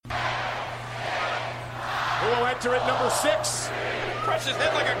who will enter at number 6. Crushes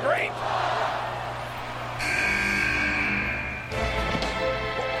hit like a grape.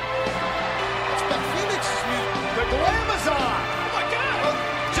 It's Beth Phoenix's music. The Glamazon. Oh my God!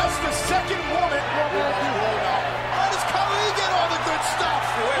 Just the second woman. How does Khali get all the good stuff?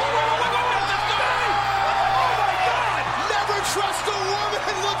 Wait, Oh my God! Never trust a woman.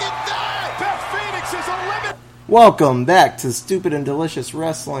 Look at that. Beth Phoenix is eliminated. Welcome back to Stupid and Delicious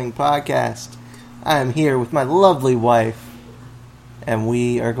Wrestling Podcast. I am here with my lovely wife, and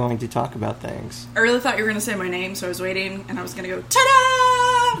we are going to talk about things. I really thought you were going to say my name, so I was waiting, and I was going to go,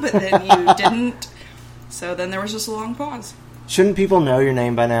 ta-da! But then you didn't. So then there was just a long pause. Shouldn't people know your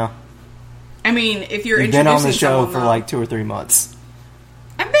name by now? I mean, if you're You've been on the introducing show someone, for though. like 2 or 3 months.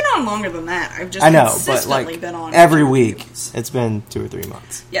 I've been on longer than that. I've just I know, but consistently like been on every week, interviews. it's been 2 or 3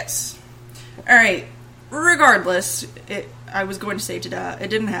 months. Yes. All right. Regardless, I was going to say ta-da. It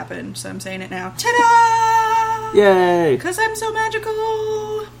didn't happen, so I'm saying it now. Ta-da! Yay! Because I'm so magical.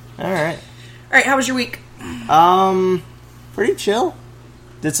 All right. All right, how was your week? Pretty chill.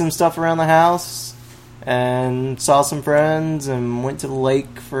 Did some stuff around the house, and saw some friends, and went to the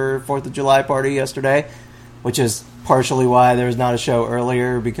lake for 4th of July party yesterday, which is partially why there was not a show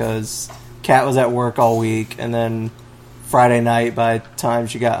earlier, because Kat was at work all week, and then Friday night, by the time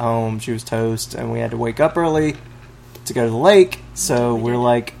she got home, she was toast, and we had to wake up early to go to the lake, so we're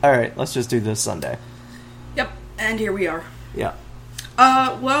like, alright, let's just do this Sunday. Yep, and here we are. Yeah.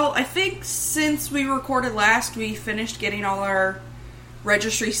 Well, I think since we recorded last, we finished getting all our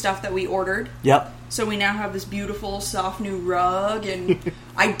registry stuff that we ordered. Yep. So we now have this beautiful, soft new rug, and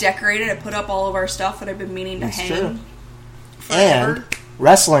I decorated it, put up all of our stuff that I've been meaning to That's hang true. forever. And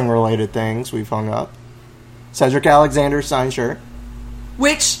wrestling-related things we've hung up. Cedric Alexander's signed shirt.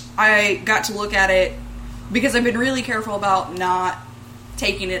 Which I got to look at it because I've been really careful about not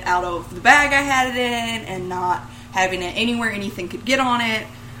taking it out of the bag I had it in and not having it anywhere anything could get on it.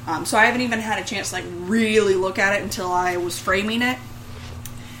 So I haven't even had a chance to like really look at it until I was framing it.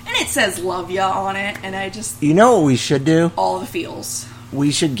 And it says "Love Ya" on it, and I just You know what we should do? all the feels.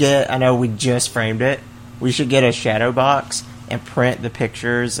 We should get, I know we just framed it, we should get a shadow box and print the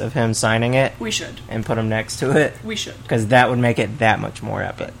pictures of him signing it We should. and put them next to it. We should. Because that would make it that much more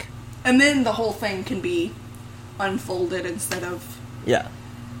epic. And then the whole thing can be unfolded instead of Yeah.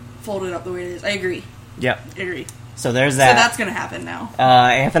 folded up the way it is. I agree. Yep. I agree. So there's So that. that's going to happen now.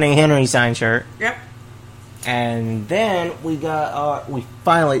 Anthony Henry signed shirt. Yep. And then we got,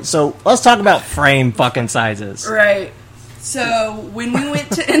 so let's talk about frame fucking sizes. Right. So, when we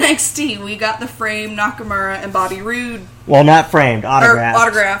went to NXT, we got the frame Nakamura and Bobby Roode. Well, not framed, autographed. Or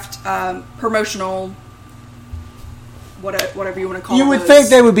autographed, promotional, whatever you want to call it. You would think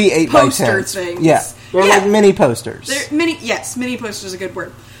they would be 8 by poster 10s. things. Yeah. They're like mini posters. Mini posters is a good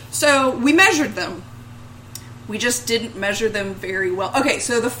word. So, we measured them. We just didn't measure them very well. Okay,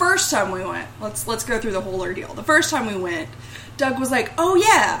 so the first time we went, let's go through the whole ordeal. The first time we went, Doug was like, oh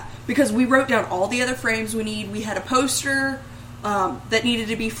yeah, because we wrote down all the other frames we need. We had a poster that needed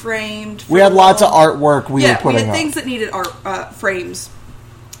to be framed. We had lots of artwork we were putting we had up. things that needed art frames.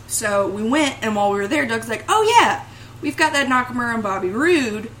 So we went, and while we were there, Doug's like, oh yeah, we've got that Nakamura and Bobby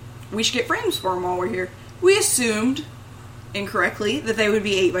Roode. We should get frames for them while we're here. We assumed, incorrectly, that they would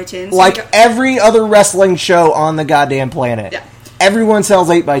be 8 by 10s. Like every other wrestling show on the goddamn planet. Yeah. Everyone sells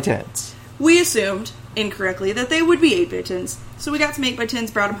 8 by 10s. We assumed, incorrectly, that they would be 8 by 10s. So we got some 8 by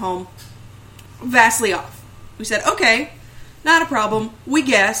 10s, brought them home. Vastly off. We said, okay, not a problem. We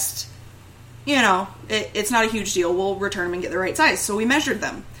guessed. You know, it's not a huge deal. We'll return them and get the right size. So we measured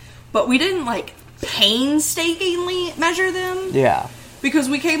them. But we didn't, like, painstakingly measure them. Yeah. Because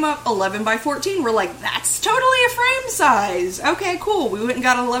we came up 11 by 14. We're like, that's totally a frame size. Okay, cool. We went and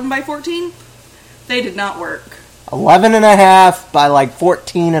got an 11 by 14. They did not work. 11 and a half by like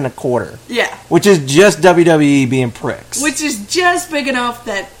 14 and a quarter. Yeah. Which is just WWE being pricks. Which is just big enough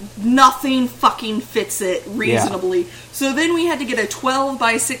that nothing fucking fits it reasonably. Yeah. So then we had to get a 12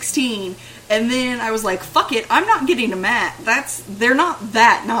 by 16. And then I was like, fuck it, I'm not getting a mat. They're not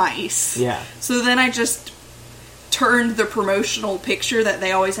that nice. Yeah. So then I just turned the promotional picture that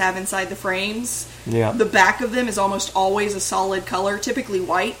they always have inside the frames. Yeah. The back of them is almost always a solid color, typically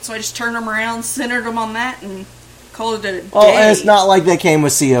white. So I just turned them around, centered them on that, and called it a day. Well, and it's not like they came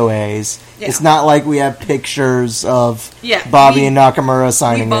with COAs. Yeah. It's not like we have pictures of Bobby and Nakamura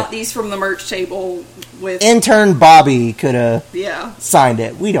signing it. We bought these from the merch table with... Intern Bobby could have signed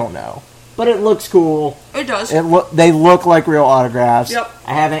it. We don't know. But it looks cool. It does. They look like real autographs. Yep.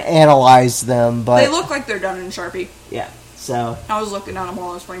 I haven't analyzed them, but... They look like they're done in Sharpie. Yeah, so... I was looking at them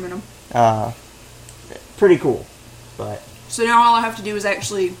while I was framing them. Pretty cool, but... So now all I have to do is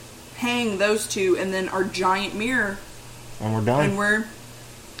actually hang those two and then our giant mirror. And we're done. And we're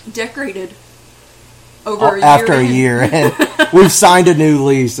decorated over after a year. And we've signed a new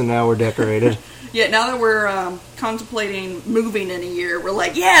lease and now we're decorated. Yeah, now that we're contemplating moving in a year, we're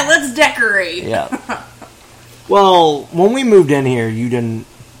like, yeah, let's decorate. Yeah. Well, when we moved in here, you didn't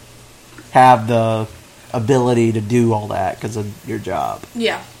have the ability to do all that because of your job.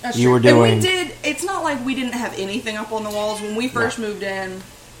 Yeah, that's you true. Were doing. And we did. It's not like we didn't have anything up on the walls when we first moved in.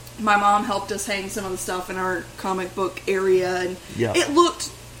 My mom helped us hang some of the stuff in our comic book area, and it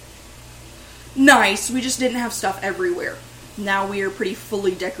looked nice. We just didn't have stuff everywhere. Now we are pretty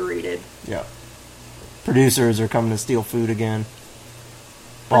fully decorated. Yeah. Producers are coming to steal food again.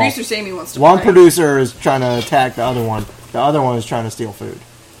 Producer Sammy wants to One play. producer is trying to attack the other one. The other one is trying to steal food.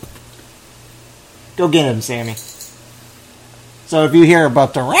 Go get him, Sammy. So if you hear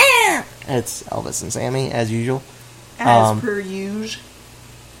about the rah, it's Elvis and Sammy, as usual. As per usual.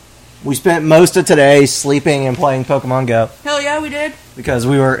 We spent most of today sleeping and playing Pokemon Go. Hell yeah, we did. Because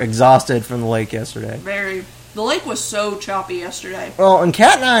we were exhausted from the lake yesterday. Very. The lake was so choppy yesterday. Well, and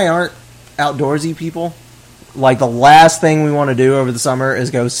Kat and I aren't outdoorsy people. Like, the last thing we want to do over the summer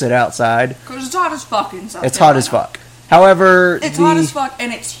is go sit outside. Because it's hot as fuck inside. It's hot as fuck. However, it's hot as fuck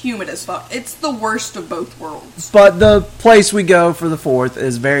and it's humid as fuck. It's the worst of both worlds. But the place we go for the 4th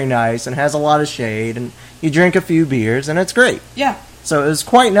is very nice and has a lot of shade, and you drink a few beers, and it's great. Yeah. So it was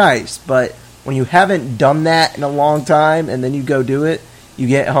quite nice, but when you haven't done that in a long time, and then you go do it, you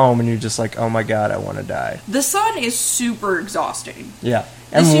get home and you're just like, oh my god, I want to die. The sun is super exhausting. Yeah.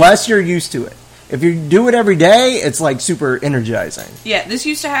 Unless you're used to it. If you do it every day, it's like super energizing. Yeah, this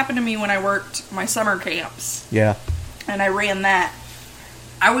used to happen to me when I worked my summer camps. Yeah. And I ran that.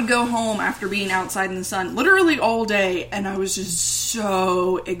 I would go home after being outside in the sun literally all day, and I was just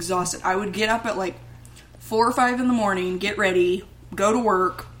so exhausted. I would get up at like 4 or 5 in the morning, get ready, go to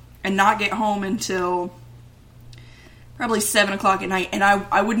work, and not get home until probably 7 o'clock at night, and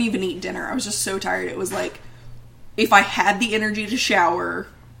I wouldn't even eat dinner. I was just so tired. It was like, if I had the energy to shower,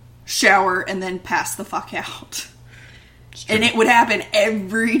 and then pass the fuck out. And it would happen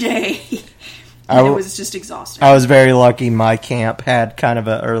every day. And it was just exhausting. I was very lucky my camp had kind of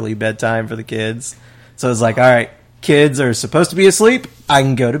an early bedtime for the kids. So it was like, alright, kids are supposed to be asleep, I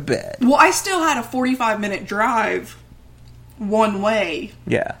can go to bed. Well, I still had a 45-minute drive one way.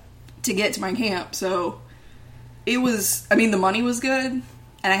 Yeah. To get to my camp, so it was, I mean, the money was good, and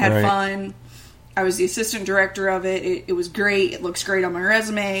I had fun. I was the assistant director of it. It was great. It looks great on my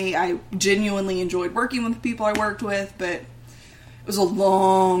resume. I genuinely enjoyed working with the people I worked with, but it was a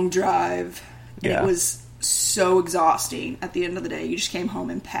long drive. And it was so exhausting at the end of the day. You just came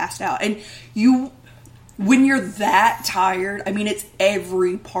home and passed out. And when you're that tired, I mean, it's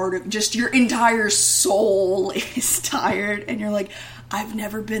every part of, just your entire soul is tired. And you're like, I've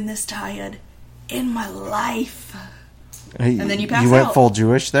never been this tired in my life. And then you pass out. You went full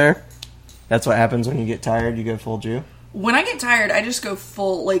Jewish there? That's what happens when you get tired, you go full Jew? When I get tired, I just go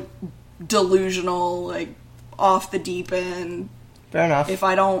full, like, delusional, like, off the deep end. Fair enough. If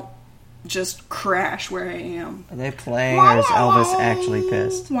I don't just crash where I am. Are they playing, or is Elvis actually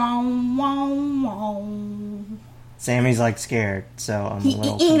pissed? Sammy's, like, scared, so I'm a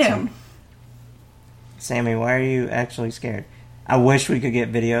little concerned. Eat him. Sammy, why are you actually scared? I wish we could get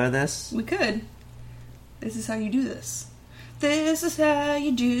video of this. We could. This is how you do this. This is how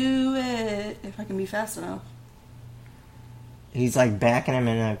you do it. If I can be fast enough. He's like backing him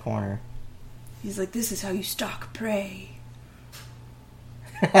into a corner. He's like, this is how you stalk prey.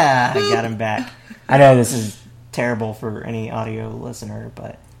 I got him back. I know this is terrible for any audio listener,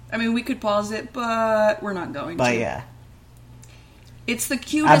 but... I mean, we could pause it, but we're not going to. But yeah. It's the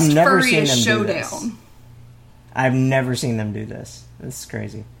cutest, furriest showdown. I've never seen them do this. This is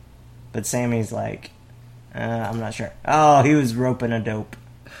crazy. But Sammy's like... I'm not sure. Oh, he was roping a dope.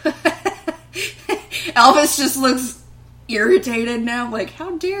 Elvis just looks irritated now. Like,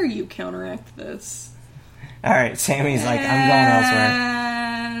 how dare you counteract this? Alright, Sammy's like, I'm going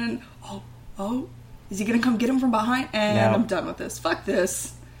elsewhere. Oh, is he gonna come get him from behind? And no. I'm done with this. Fuck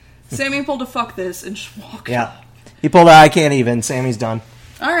this. Sammy pulled a fuck this and just walked. Yeah. He pulled a I can't even. Sammy's done.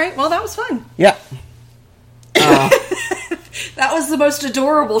 Alright, well, that was fun. Yeah. That was the most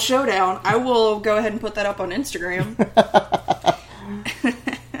adorable showdown. I will go ahead and put that up on Instagram.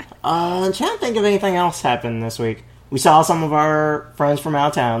 I'm trying to think of anything else happened this week. We saw some of our friends from out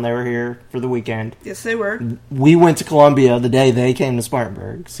of town. They were here for the weekend. Yes, they were. We went to Columbia the day they came to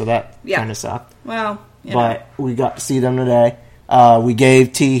Spartanburg, so that kind of sucked. Well, but we got to see them today. We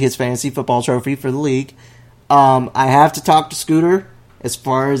gave T his fantasy football trophy for the league. I have to talk to Scooter. As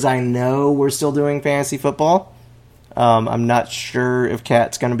far as I know, we're still doing fantasy football. I'm not sure if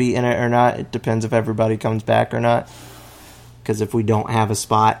Kat's going to be in it or not. It depends if everybody comes back or not. Because if we don't have a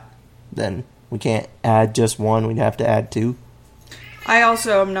spot, then we can't add just one. We'd have to add 2. I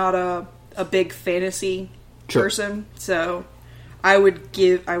also am not a big fantasy person, so I would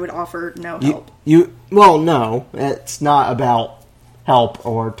offer no help. Well, no, it's not about help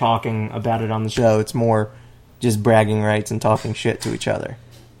or talking about it on the show. It's more just bragging rights and talking shit to each other.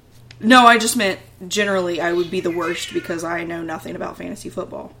 No, I just meant generally I would be the worst because I know nothing about fantasy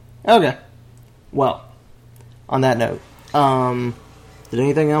football. Okay. Well, on that note, did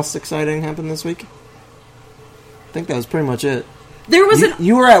anything else exciting happen this week? I think that was pretty much it. There was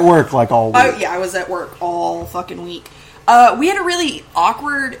You were at work like all week. Oh, yeah, I was at work all fucking week. We had a really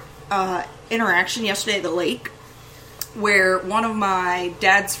awkward interaction yesterday at the lake where one of my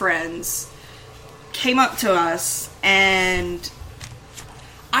dad's friends came up to us and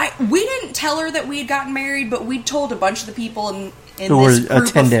we didn't tell her that we had gotten married, but we told a bunch of the people in who this were group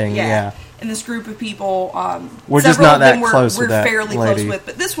attending, in this group of people. We're just not that close with that fairly lady. close with,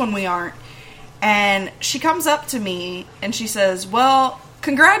 but this one we aren't. And she comes up to me and she says, "Well,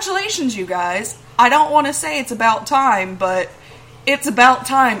 congratulations, you guys. I don't want to say it's about time, but it's about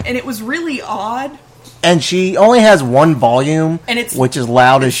time." And it was really odd. And she only has one volume, which is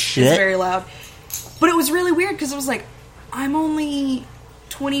loud as shit. It's very loud. But it was really weird because it was like, I'm only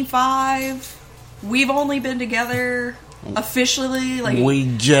 25. We've only been together officially.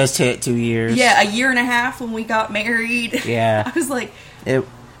 We just hit 2 years. Yeah, a year and a half when we got married. Yeah. I was like... We've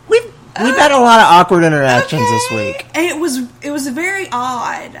had a lot of awkward interactions this week. And it was very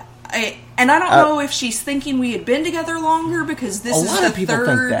odd. And I don't know if she's thinking we had been together longer because this is a lot of people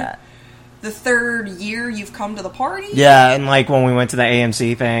think that. The third year you've come to the party. Yeah, and like when we went to the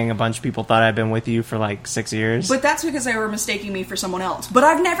AMC thing, a bunch of people thought I'd been with you for like 6 years. But that's because they were mistaking me for someone else. But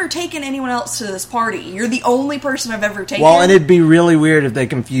I've never taken anyone else to this party. You're the only person I've ever taken. Well, and it'd be really weird if they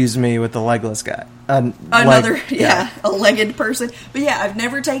confused me with the legless guy. A legged person. But yeah, I've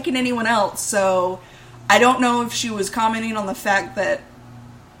never taken anyone else, so I don't know if she was commenting on the fact that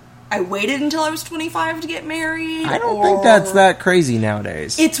I waited until I was 25 to get married. I don't think that's that crazy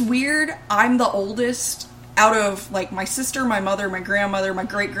nowadays. It's weird. I'm the oldest out of, like, my sister, my mother, my grandmother, my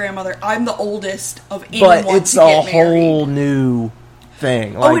great-grandmother. I'm the oldest of anyone to get married. But it's a whole new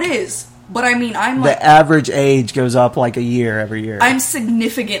thing. Like, it is. But, I mean, I'm like... The average age goes up, like, a year every year. I'm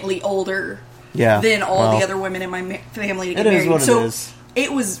significantly older than all the other women in my family to get married. It is what it is.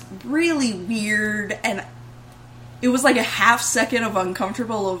 It was really weird, and it was like a half second of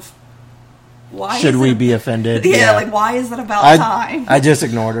uncomfortable of... Why should we be offended? Yeah, like, why is that about time? I just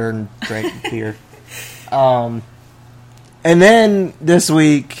ignored her and drank beer. And then this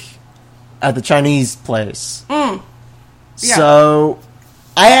week at the Chinese place. Yeah. So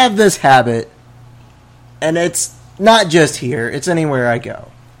I have this habit, and it's not just here, it's anywhere I go,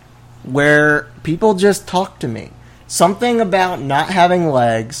 where people just talk to me. Something about not having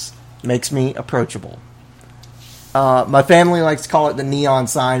legs makes me approachable. My family likes to call it the neon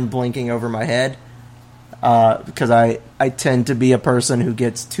sign blinking over my head, because I tend to be a person who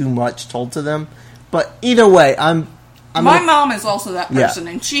gets too much told to them. But either way, my mom is also that person,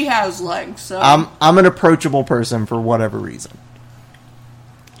 and she has legs. So I'm an approachable person for whatever reason.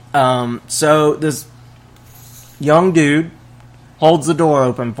 So this young dude holds the door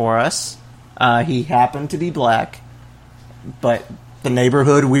open for us. He happened to be black, but the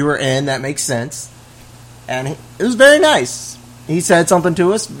neighborhood we were in, that makes sense. And it was very nice. He said something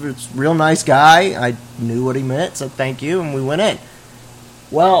to us. It's a real nice guy. I knew what he meant, so thank you, and we went in.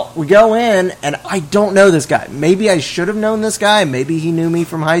 Well, we go in, and I don't know this guy. Maybe I should have known this guy. Maybe he knew me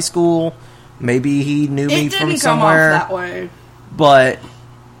from high school. Maybe he knew me from somewhere. It didn't come off that way. But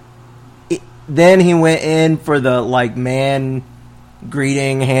then he went in for the, like, man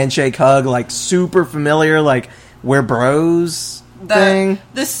greeting, handshake, hug, like, super familiar, like, we're bros thing.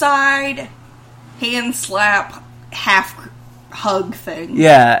 The side... hand slap, half hug thing.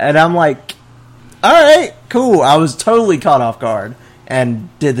 Yeah, and I'm like, alright, cool. I was totally caught off guard and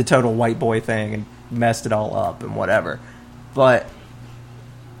did the total white boy thing and messed it all up and whatever. But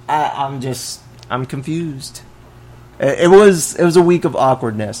I'm confused. It was a week of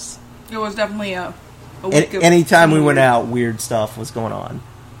awkwardness. It was definitely a week of... Anytime we went out, weird stuff was going on.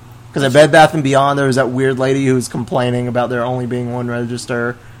 Because at Bed Bath & Beyond, there was that weird lady who was complaining about there only being one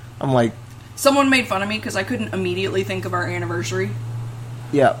register. I'm like... Someone made fun of me because I couldn't immediately think of our anniversary.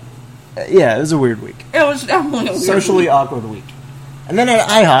 Yeah. Yeah, it was a weird week. It was definitely a weird Socially week. awkward week. And then at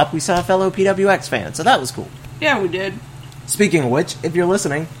IHOP, we saw a fellow PWX fan, so that was cool. Yeah, we did. Speaking of which, if you're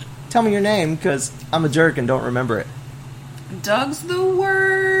listening, tell me your name, because I'm a jerk and don't remember it. Doug's the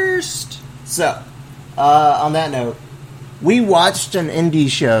worst. So, on that note, We watched an indie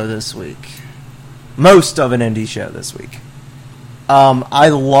show this week. Most of an indie show this week. I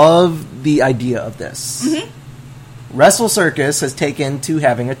love the idea of this. Mm-hmm. Wrestlecircus has taken to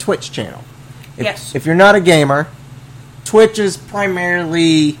having a Twitch channel. If you're not a gamer, Twitch is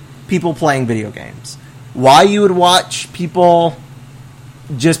primarily people playing video games. Why you would watch people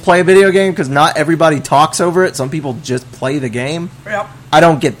just play a video game? Because not everybody talks over it. Some people just play the game. Yep. I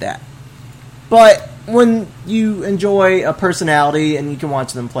don't get that. But when you enjoy a personality and you can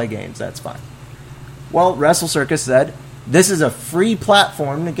watch them play games, that's fine. Well, Wrestlecircus said, this is a free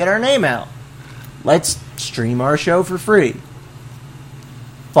platform to get our name out. Let's stream our show for free.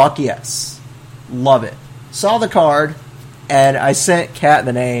 Fuck yes. Love it. Saw the card, and I sent Kat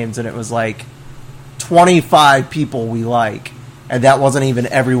the names, and it was like 25 people we like, and that wasn't even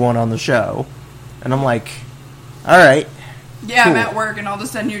everyone on the show. And I'm like, alright. Yeah, cool. I'm at work, and all of a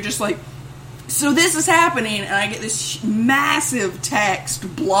sudden you're just like, so this is happening, and I get this massive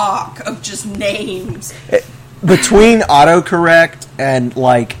text block of just names. Between autocorrect and,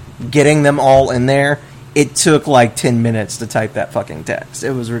 like, getting them all in there, it took, like, 10 minutes to type that fucking text.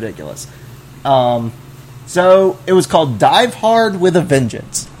 It was ridiculous. So, it was called Dive Hard with a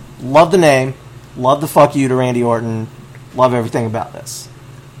Vengeance. Love the name. Love the fuck you to Randy Orton. Love everything about this.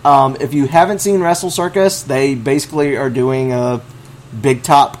 If you haven't seen Wrestlecircus, they basically are doing a big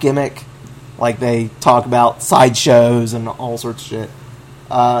top gimmick. Like, they talk about sideshows and all sorts of shit.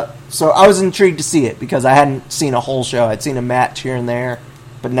 So I was intrigued to see it because I hadn't seen a whole show. I'd seen a match here and there,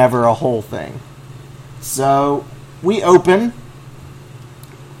 but never a whole thing. So we open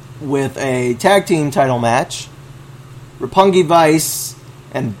with a tag team title match. Roppongi Vice,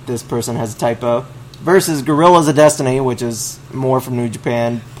 and this person has a typo, versus Gorillas of Destiny, which is more from New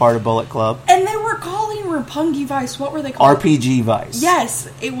Japan, part of Bullet Club. And they were calling Roppongi Vice. What were they called? RPG Vice. Yes,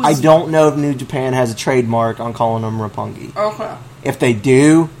 it was. I don't know if New Japan has a trademark on calling them Roppongi. Okay. If they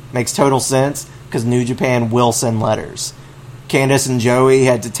do, makes total sense, because New Japan will send letters. Candice and Joey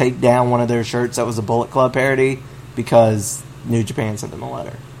had to take down one of their shirts that was a Bullet Club parody, because New Japan sent them a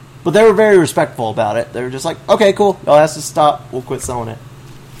letter. But they were very respectful about it. They were just like, okay, cool, y'all has to stop, we'll quit selling it.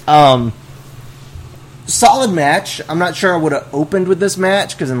 Solid match. I'm not sure I would have opened with this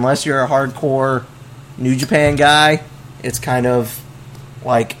match, because unless you're a hardcore New Japan guy, it's kind of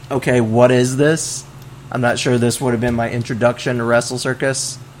like, okay, what is this? I'm not sure this would have been my introduction to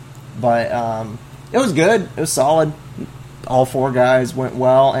Wrestlecircus, but it was good. It was solid. All four guys went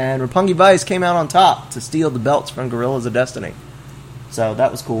well, and Roppongi Vice came out on top to steal the belts from Gorillas of Destiny. So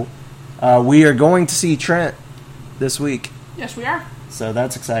that was cool. We are going to see Trent this week. Yes, we are. So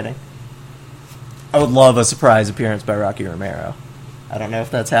that's exciting. I would love a surprise appearance by Rocky Romero. I don't know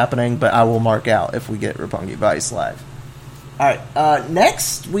if that's happening, but I will mark out if we get Roppongi Vice live. Alright,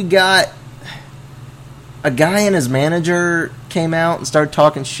 next we got a guy and his manager came out and started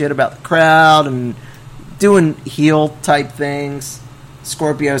talking shit about the crowd and doing heel type things.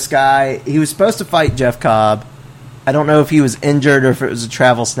 Scorpio Sky. He was supposed to fight Jeff Cobb. I don't know if he was injured or if it was a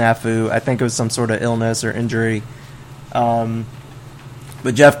travel snafu. I think it was some sort of illness or injury.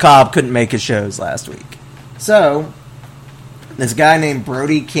 But Jeff Cobb couldn't make his shows last week. So, this guy named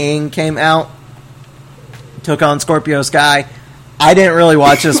Brody King came out, took on Scorpio Sky. I didn't really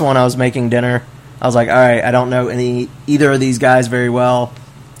watch this when I was making dinner. I was like, alright, I don't know either of these guys very well.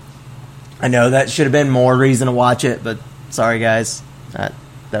 I know that should have been more reason to watch it, but sorry guys.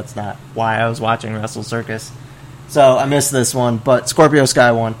 That's not why I was watching Wrestlecircus. So I missed this one, but Scorpio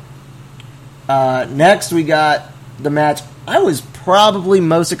Sky won. Next we got the match I was probably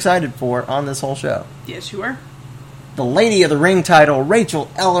most excited for on this whole show. Yes, you are. The Lady of the Ring title, Rachel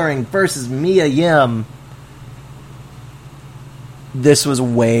Ellering versus Mia Yim. This was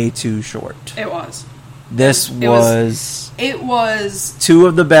way too short. It was. It was two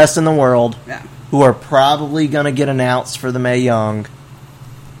of the best in the world, yeah, who are probably going to get announced for the Mae Young.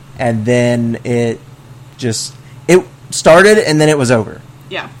 And then it started and then it was over.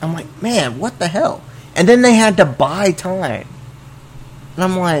 Yeah. I'm like, man, what the hell? And then they had to buy time. And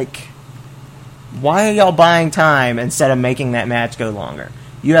I'm like, why are y'all buying time instead of making that match go longer?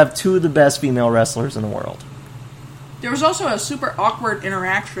 You have two of the best female wrestlers in the world. There was also a super awkward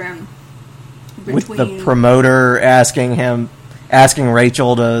interaction between... with the promoter asking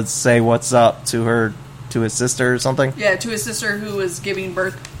Rachel to say what's up to his sister or something. Yeah, to his sister who was giving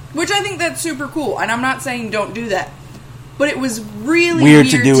birth, which I think that's super cool. And I'm not saying don't do that, but it was really weird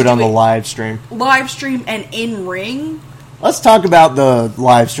to do it on the live stream. Live stream and in ring. Let's talk about the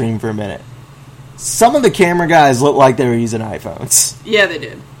live stream for a minute. Some of the camera guys look like they were using iPhones. Yeah, they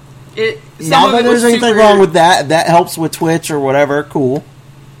did. Not that there's anything wrong with that. That helps with Twitch or whatever. Cool.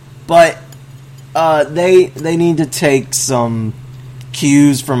 But They need to take some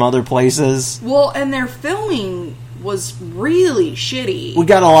cues from other places. Well, and their filming was really shitty. We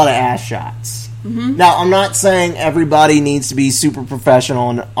got a lot of ass shots. Mm-hmm. Now, I'm not saying everybody needs to be super professional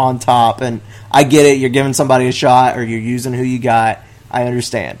and on top, and I get it, you're giving somebody a shot, or you're using who you got. I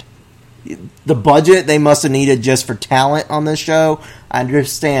understand. The budget they must have needed just for talent on this show, I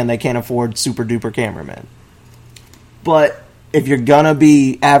understand they can't afford super duper cameramen. But if you're gonna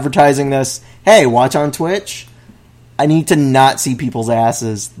be advertising this, hey, watch on Twitch, I need to not see people's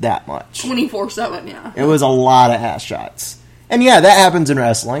asses that much. 24/7, yeah. It was a lot of ass shots. And yeah, that happens in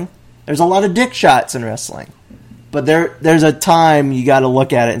wrestling. There's a lot of dick shots in wrestling. But there's a time you gotta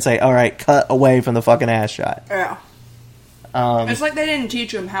look at it and say, alright, cut away from the fucking ass shot. Yeah. It's like they didn't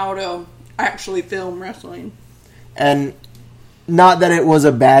teach them how to actually film wrestling. And not that it was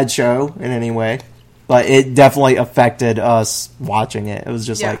a bad show in any way, but it definitely affected us watching it. It was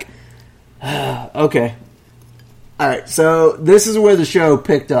just like, okay. Alright, so this is where the show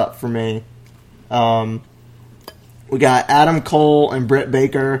picked up for me. We got Adam Cole and Britt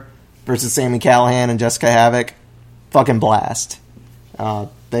Baker versus Sami Callihan and Jessica Havoc. Fucking blast.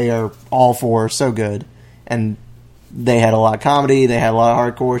 They are all four so good. And they had a lot of comedy. They had a lot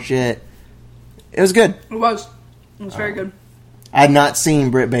of hardcore shit. It was good. It was very good. I had not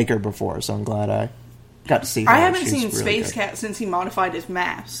seen Britt Baker before, so I'm glad I got to see her. I haven't seen really Space good. Cat since he modified his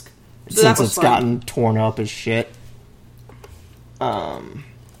mask. So since it's gotten torn up as shit. But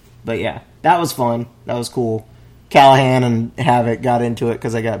yeah, that was fun. That was cool. Callahan and Havoc got into it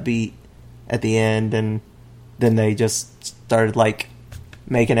because they got beat at the end, and then they just started, like,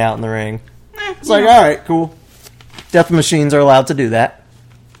 making out in the ring. It's like, alright, cool. Death machines are allowed to do that.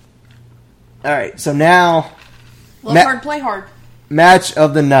 Alright, so now... Love hard, play hard. Match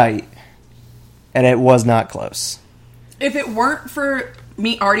of the night. And it was not close. If it weren't for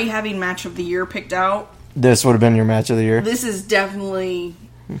me already having match of the year picked out... This would have been your match of the year? This is definitely...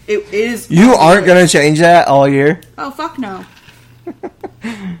 It is... You aren't going to change that all year? Oh, fuck no.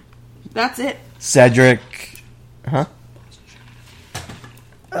 That's it. Cedric... Huh?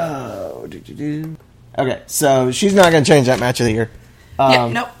 Oh, okay, so she's not going to change that match of the year.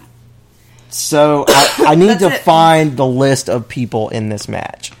 Nope. So I need to find the list of people in this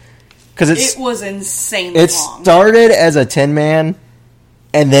match. Because it was insanely long. It started as a 10-man,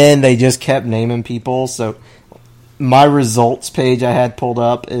 and then they just kept naming people. So my results page I had pulled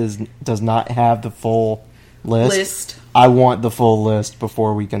up does not have the full list. I want the full list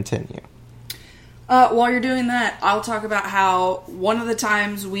before we continue. While you're doing that, I'll talk about how one of the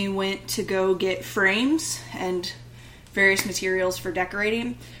times we went to go get frames and various materials for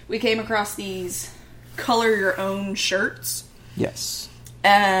decorating, we came across these color your own shirts. Yes.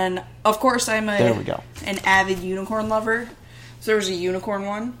 And of course I'm there we go. An avid unicorn lover. So there was a unicorn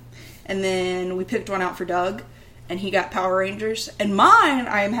one. And then we picked one out for Doug, and he got Power Rangers. And mine,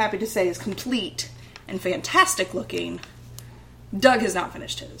 I am happy to say, is complete and fantastic looking. Doug has not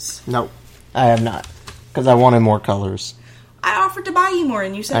finished his. No. I have not, because I wanted more colors. I offered to buy you more,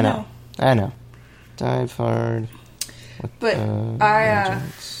 and you said no. I know. Dive Hard. But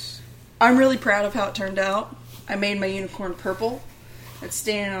I'm really proud of how it turned out. I made my unicorn purple. It's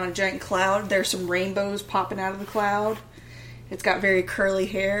standing on a giant cloud. There's some rainbows popping out of the cloud. It's got very curly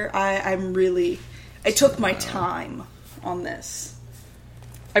hair. I took my time on this.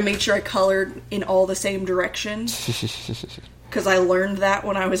 I made sure I colored in all the same directions. Because I learned that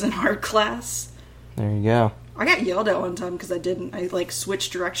when I was in art class. There you go. I got yelled at one time because I didn't. I,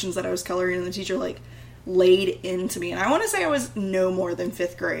 switched directions that I was coloring, and the teacher, laid into me. And I want to say I was no more than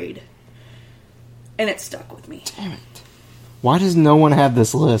 5th grade. And it stuck with me. Damn it. Why does no one have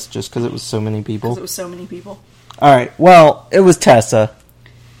this list? Just because it was so many people? Because it was so many people. Alright, well, it was Tessa.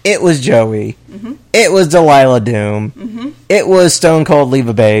 It was Joey. Mm-hmm. It was Delilah Doom. Mm-hmm. It was Stone Cold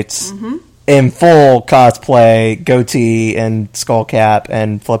Leva Bates. Mm-hmm. In full cosplay, goatee, and skull cap,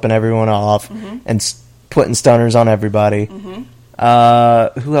 and flipping everyone off, and putting stunners on everybody.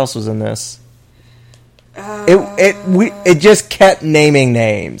 Mm-hmm. Who else was in this? It just kept naming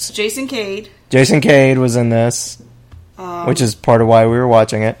names. Jason Cade. Jason Cade was in this, which is part of why we were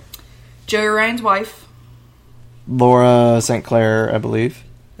watching it. Joey Ryan's wife. Laura St. Clair, I believe,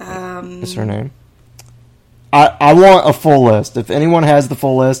 is her name. I want a full list. If anyone has the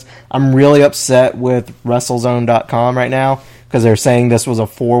full list, I'm really upset with WrestleZone.com right now because they're saying this was a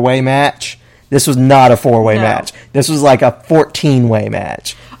 4-way match. This was not a 4-way match. This was like a 14-way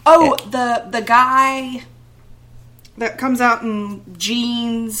match. Oh, the guy that comes out in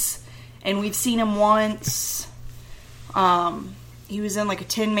jeans, and we've seen him once. He was in a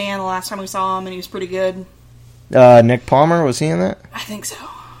 10-man the last time we saw him, and he was pretty good. Nick Palmer, was he in that? I think so.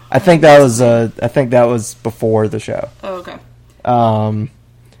 I think that was before the show. Oh, okay.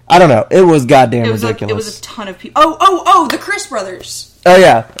 I don't know. It was goddamn ridiculous. It was a ton of people. Oh, the Chris brothers. Oh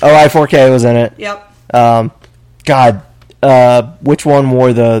yeah. I4K was in it. Yep. God, which one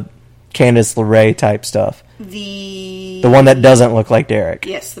wore the Candice LeRae type stuff? The one that doesn't look like Derek.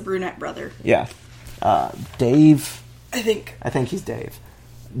 Yes, the brunette brother. Yeah. Dave. I think he's Dave.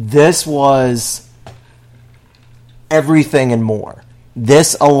 This was everything and more.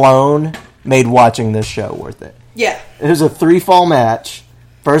 This alone made watching this show worth it. Yeah. It was a 3-fall match.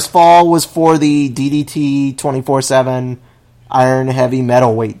 First fall was for the DDT 24/7 Iron Heavy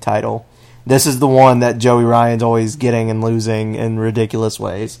Metalweight title. This is the one that Joey Ryan's always getting and losing in ridiculous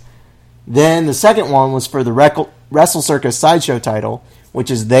ways. Then the second one was for the Wrestlecircus Sideshow title,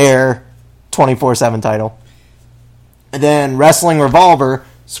 which is their 24/7 title. And then Wrestling Revolver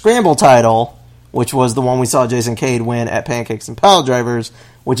Scramble title, which was the one we saw Jason Cade win at Pancakes and Pile Drivers,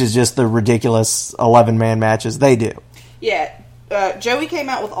 which is just the ridiculous 11-man matches they do. Yeah, Joey came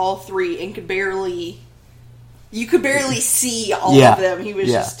out with all three and you could barely see all of them. He was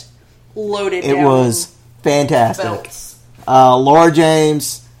just loaded down. It was fantastic. Belts. Laura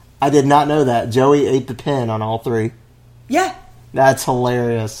James, I did not know that. Joey ate the pin on all three. Yeah. That's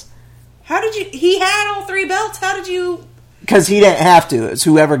hilarious. He had all three belts, how did you... Because he didn't have to. It's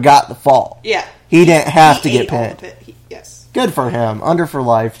whoever got the fall. Yeah. He didn't have to get pinned. Yes. Good for him. Under for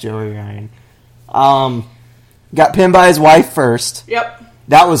life, Joey Ryan. Got pinned by his wife first. Yep.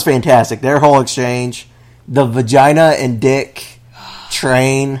 That was fantastic. Their whole exchange. The vagina and dick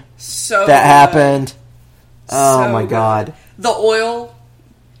train that happened. Oh, my God. The oil.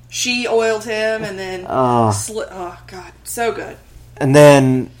 She oiled him and then... oh, God. So good. And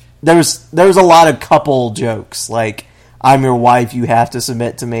then there was a lot of couple jokes. Like, I'm your wife, you have to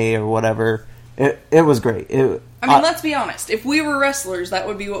submit to me, or whatever. It was great. Let's be honest. If we were wrestlers, that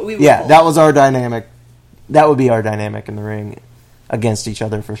would be what we would pull. That was our dynamic. That would be our dynamic in the ring against each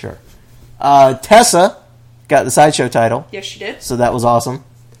other for sure. Tessa got the Sideshow title. Yes, she did. So that was awesome.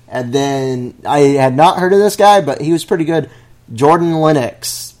 And then, I had not heard of this guy, but he was pretty good. Jordan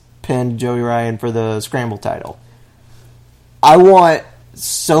Lennox pinned Joey Ryan for the Scramble title. I want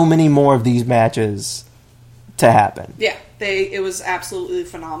so many more of these matches to happen. Yeah, it was absolutely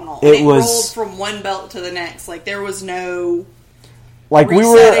phenomenal. It rolled from one belt to the next. Like, there was no... Like, we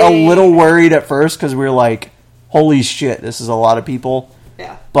were a little worried at first because we were like, holy shit, this is a lot of people.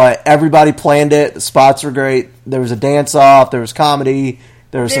 Yeah. But everybody planned it. The spots were great. There was a dance-off. There was comedy.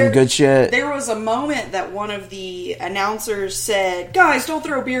 There was some good shit. There was a moment that one of the announcers said, guys, don't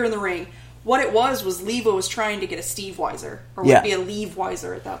throw beer in the ring. What it was Leva was trying to get a Steve Weiser. Or would it be a Leave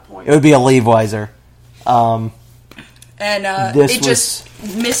Weiser at that point? It would be a Leave Weiser.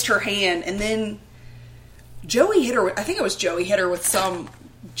 Just missed her hand. And then Joey hit her, I think it was Joey hit her with some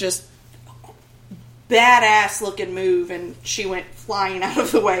just badass looking move, and she went flying out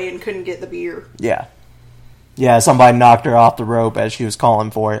of the way and couldn't get the beer. Yeah. Yeah, somebody knocked her off the rope as she was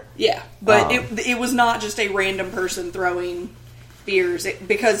calling for it. Yeah, but it was not just a random person throwing beers,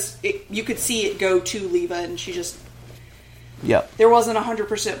 because you could see it go to Leva, and she just... Yep. There wasn't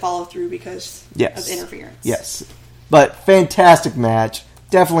 100% follow-through because of interference. Yes. But fantastic match.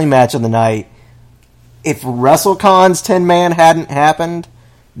 Definitely match of the night. If WrestleCon's 10-man hadn't happened,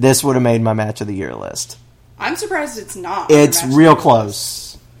 this would have made my match of the year list. I'm surprised it's not. It's real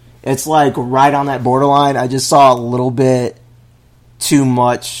close. It's like right on that borderline. I just saw a little bit too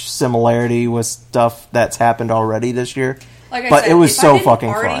much similarity with stuff that's happened already this year. Like I but said, it was if so I didn't fucking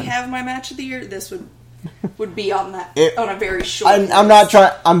already fun. Have my match of the year, this would be on that on a very short. I'm not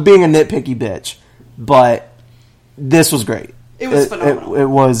trying. I'm being a nitpicky bitch, but this was great. It was phenomenal. It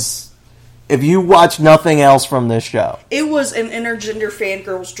was. If you watch nothing else from this show, it was an intergender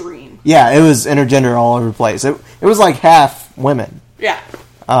fangirl's dream. Yeah, it was intergender all over the place. It was like half women. Yeah.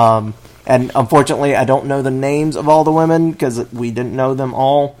 And unfortunately, I don't know the names of all the women because we didn't know them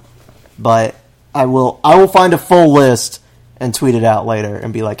all. But I will find a full list and tweet it out later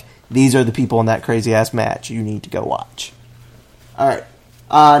and be like, these are the people in that crazy ass match you need to go watch. All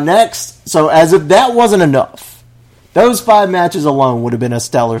right. Next, so as if that wasn't enough, those 5 matches alone would have been a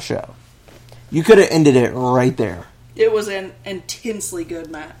stellar show. You could have ended it right there. It was an intensely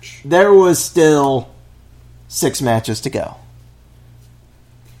good match. There was still 6 matches to go.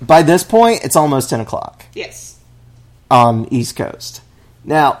 By this point, it's almost 10 o'clock. Yes. On East Coast.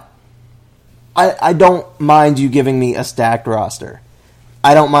 Now, I don't mind you giving me a stacked roster.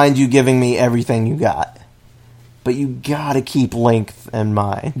 I don't mind you giving me everything you got. But you gotta keep length in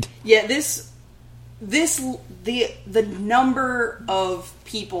mind. Yeah, the number of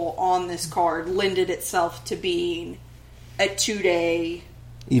people on this card lended itself to being a 2-day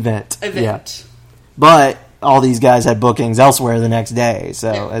event. Yeah. But all these guys had bookings elsewhere the next day,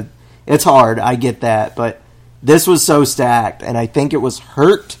 so it's hard. I get that, but this was so stacked, and I think it was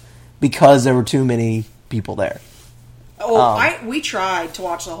hurt because there were too many people there. We tried to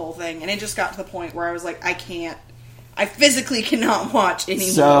watch the whole thing, and it just got to the point where I was like, I can't. I physically cannot watch anymore.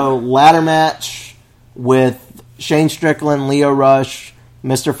 So, ladder match with Shane Strickland, Leo Rush,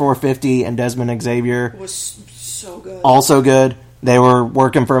 Mr. 450, and Desmond Xavier. It was so good. Also good. They were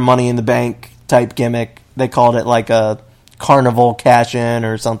working for a Money in the Bank type gimmick. They called it like a carnival cash-in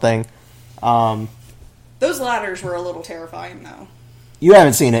or something. Those ladders were a little terrifying, though. You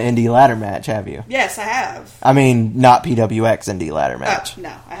haven't seen an indie ladder match, have you? Yes, I have. I mean, not PWX indie ladder match. No,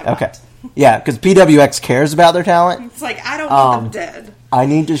 I have not. Yeah, because PWX cares about their talent. It's like, I don't want them dead. I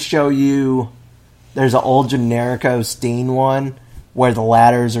need to show you, there's an old Generico Steen one where the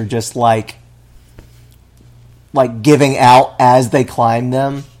ladders are just like giving out as they climb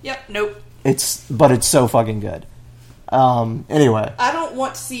them. Yep, nope. But it's so fucking good. Anyway. I don't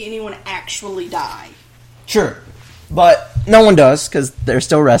want to see anyone actually die. Sure. But no one does, because they're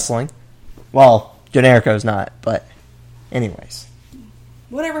still wrestling. Well, Generico's not, but anyways.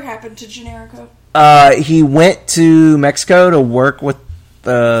 Whatever happened to Generico? He went to Mexico to work with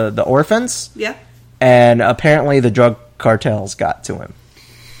the orphans. Yeah. And apparently the drug cartels got to him.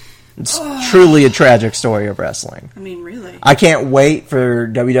 It's truly a tragic story of wrestling. I mean, really. I can't wait for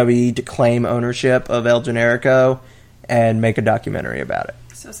WWE to claim ownership of El Generico and make a documentary about it.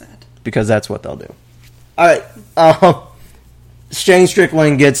 So sad. Because that's what they'll do. Alright. Shane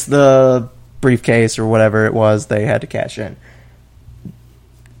Strickland gets the briefcase or whatever it was they had to cash in.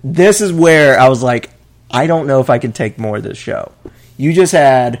 This is where I was like, I don't know if I can take more of this show. You just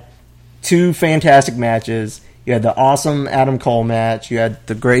had 2 fantastic matches. You had the awesome Adam Cole match. You had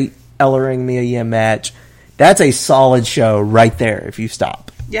the great Ellering Mia Yim match. That's a solid show right there if you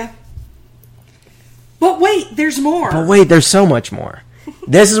stop. Yeah. But wait, there's more. But wait, there's so much more.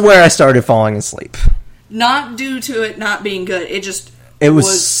 This is where I started falling asleep. Not due to it not being good. It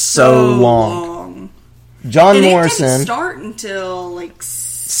was so long. John Morrison. It didn't start until like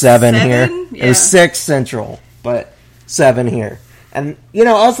 7 here. Yeah. It was 6 Central, but 7 here. And, I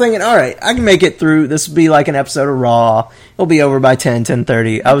was thinking, alright, I can make it through. This will be like an episode of Raw. It'll be over by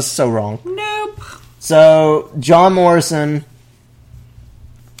 10:30. I was so wrong. Nope. So, John Morrison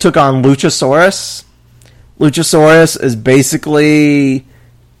took on Luchasaurus. Luchasaurus is basically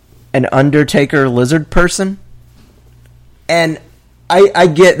an Undertaker lizard person. And I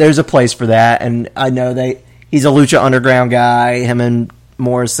get there's a place for that, and I know he's a Lucha Underground guy. Him and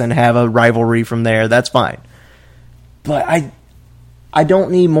Morrison have a rivalry from there. That's fine. But I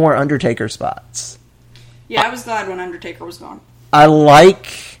don't need more Undertaker spots. Yeah, I was glad when Undertaker was gone. I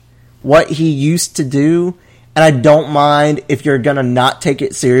like what he used to do, and I don't mind if you're going to not take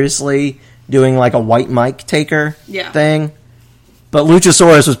it seriously doing like a white Mike Taker thing. But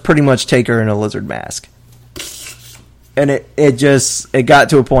Luchasaurus was pretty much Taker in a lizard mask. And it got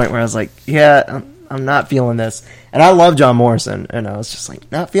to a point where I was like, yeah, I'm not feeling this. And I love John Morrison, and I was just like,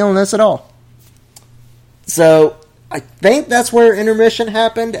 not feeling this at all. So I think that's where intermission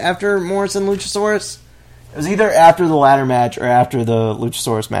happened after Morrison Luchasaurus. It was either after the ladder match or after the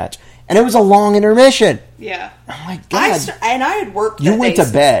Luchasaurus match. And it was a long intermission. Yeah. Oh my God. And I had worked You went to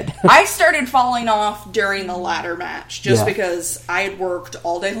bed. I started falling off during the ladder match just because I had worked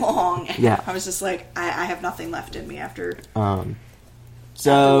all day long. And I was just like, I have nothing left in me after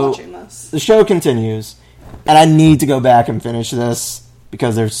watching this. The show continues. And I need to go back and finish this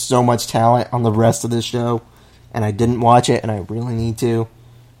because there's so much talent on the rest of this show. And I didn't watch it, and I really need to.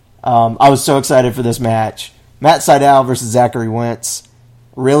 I was so excited for this match. Matt Sydal versus Zachary Wentz.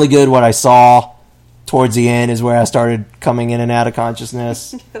 Really good what I saw. Towards the end is where I started coming in and out of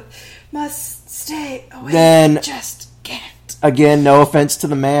consciousness. Must stay away. Then, just can't. Again, no offense to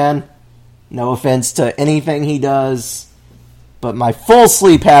the man. No offense to anything he does. But my full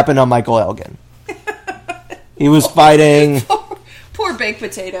sleep happened on Michael Elgin. He was fighting... Poor baked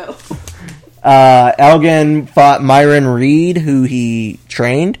potato. Elgin fought Myron Reed, who he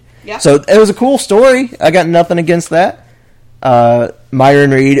trained. Yeah. So it was a cool story. I got nothing against that.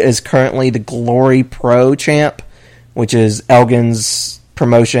 Myron Reed is currently the Glory Pro champ, which is Elgin's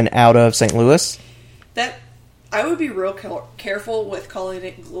promotion out of St. Louis. I would be real careful with calling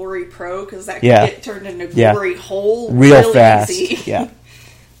it Glory Pro because that could get turned into Glory Hole real really fast. Easy. Yeah.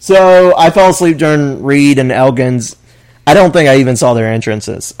 So I fell asleep during Reed and Elgin's. I don't think I even saw their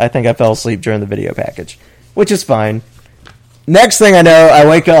entrances. I think I fell asleep during the video package, which is fine. Next thing I know, I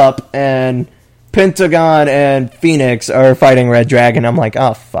wake up and Pentagon and Phoenix are fighting Red Dragon. I'm like,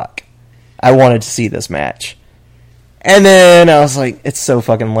 oh, fuck. I wanted to see this match. And then I was like, it's so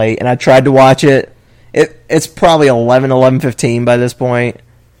fucking late. And I tried to watch it. It's probably 11:15 by this point.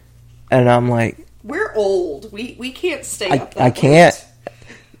 And I'm like... We're old. We can't stay up that I can't. late.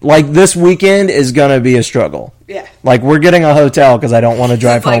 Like, this weekend is going to be a struggle. Yeah. Like, we're getting a hotel because I don't want to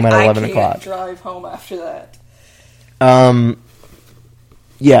drive home at 11 o'clock. I can't drive home after that.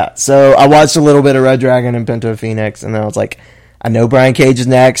 Yeah, so I watched a little bit of Red Dragon and Pinto Phoenix, and then I was like, I know Brian Cage is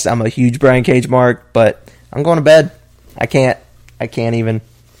next. I'm a huge Brian Cage mark, but I'm going to bed. I can't even.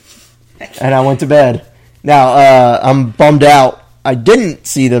 And I went to bed. Now, I'm bummed out. I didn't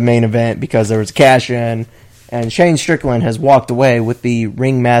see the main event because there was a cash-in, and Shane Strickland has walked away with the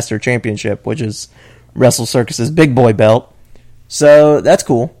Ringmaster Championship, which is Wrestlecircus's big boy belt. So, that's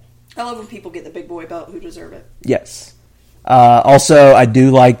cool. I love when people get the big boy belt who deserve it. Yes. Also, I do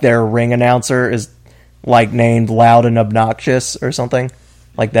like their ring announcer is, like, named Loud and Obnoxious or something.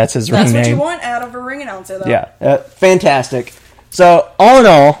 Like, that's his ring name. That's what you want out of a ring announcer, though. Yeah. Fantastic. So, all in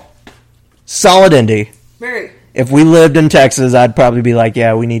all, solid indie. Very. If we lived in Texas, I'd probably be like,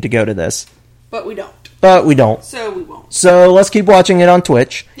 yeah, we need to go to this. But we don't. But we don't. So we won't. So let's keep watching it on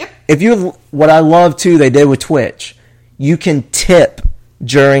Twitch. Yep. If you, what I love too, they did with Twitch, you can tip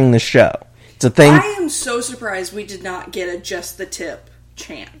during the show. It's a thing. I am so surprised we did not get a just the tip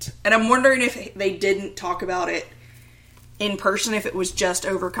chant. And I'm wondering if they didn't talk about it in person, if it was just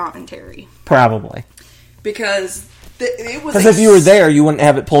over commentary. Probably. Because it was... Because if you were there, you wouldn't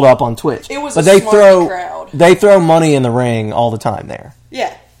have it pulled up on Twitch. It was but a smart crowd. They throw money in the ring all the time there.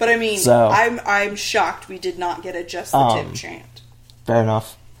 Yeah, but I mean, So, I'm shocked we did not get a just the tip chant. Fair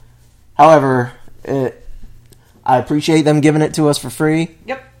enough. However, I appreciate them giving it to us for free.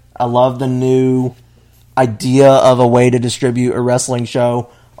 Yep. I love the new idea of a way to distribute a wrestling show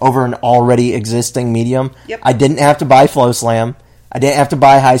over an already existing medium. Yep. I didn't have to buy FlowSlam. I didn't have to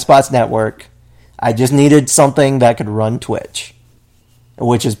buy High Spots Network. I just needed something that could run Twitch,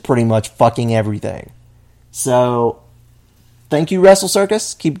 which is pretty much fucking everything. So, thank you,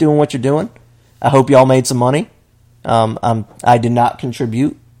 Wrestlecircus. Keep doing what you're doing. I hope y'all made some money. I did not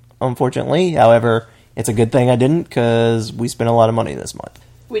contribute, unfortunately. However, it's a good thing I didn't, because we spent a lot of money this month.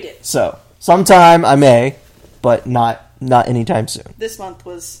 We did. So, sometime I may, but not anytime soon. This month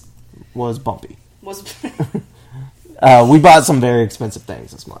was bumpy. Was We bought some very expensive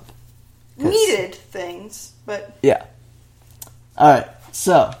things this month. needed things, but... Yeah. Alright,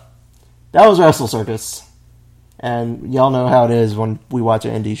 so, that was Wrestlecircus. And y'all know how it is when we watch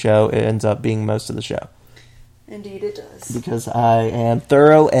an indie show, it ends up being most of the show. Indeed it does. Because I am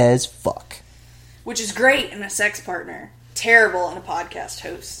thorough as fuck. Which is great in a sex partner. Terrible in a podcast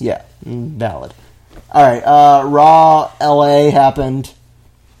host. Yeah, valid. Alright, Raw LA happened.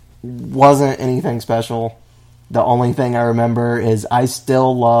 Wasn't anything special. The only thing I remember is I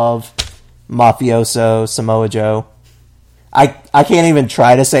still love Mafioso Samoa Joe. I can't even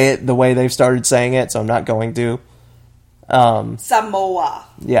try to say it the way they've started saying it, so I'm not going to. Samoa.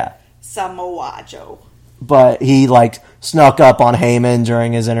 Yeah. Samoa Joe. But he, snuck up on Heyman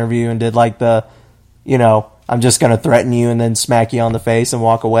during his interview and did, I'm just going to threaten you and then smack you on the face and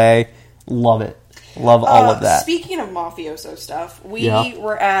walk away. Love it. Love all of that. Speaking of mafioso stuff, we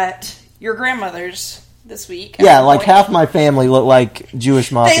were at your grandmother's this week. Yeah, half my family look like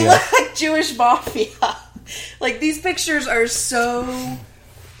Jewish mafia. They look like Jewish mafia. These pictures are so...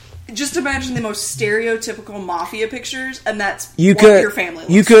 Just imagine the most stereotypical mafia pictures, and that's your family looks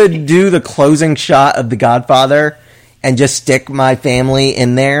You could do the closing shot of The Godfather and just stick my family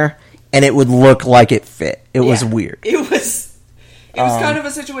in there, and it would look like it fit. It was weird. It was kind of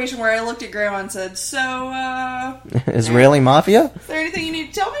a situation where I looked at Grandma and said, so, Israeli mafia? Is there anything you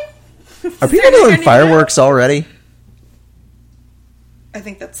need to tell me? Are people doing fireworks already? I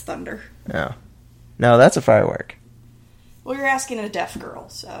think that's thunder. No. No, that's a firework. Well, you're asking a deaf girl,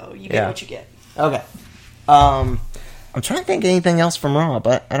 so you get what you get. Okay. I'm trying to think of anything else from Raw,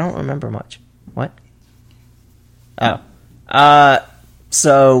 but I don't remember much. What? Oh.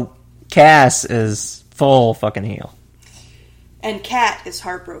 So, Cass is full fucking heel. And Kat is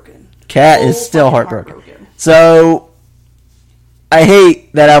heartbroken. Kat is still heartbroken. So, I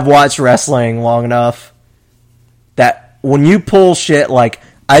hate that I've watched wrestling long enough that when you pull shit like,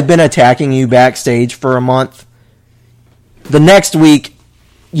 I've been attacking you backstage for a month, the next week,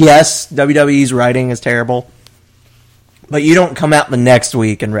 yes, WWE's writing is terrible, but you don't come out the next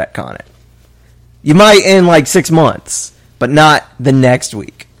week and retcon it. You might in 6 months, but not the next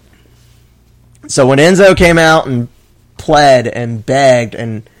week. So when Enzo came out and pled and begged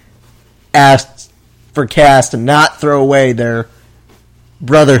and asked for Cass to not throw away their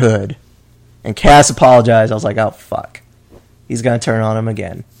brotherhood, and Cass apologized, I was like, oh, fuck. He's going to turn on him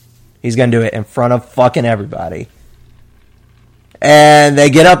again. He's going to do it in front of fucking everybody. And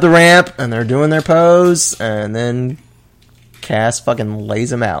they get up the ramp, and they're doing their pose, and then Cass fucking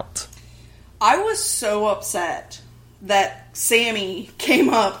lays him out. I was so upset that Sammy came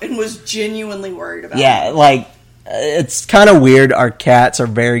up and was genuinely worried about him. Like, it's kind of weird. Our cats are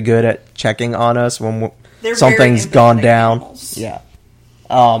very good at checking on us when something's gone down. Animals. Yeah.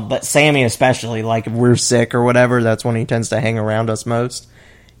 But Sammy especially, like, if we're sick or whatever, that's when he tends to hang around us most.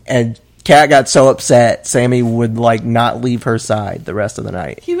 And Cat got so upset, Sammy would, like, not leave her side the rest of the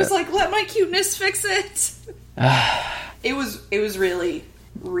night. He was like, let my cuteness fix it. It was really,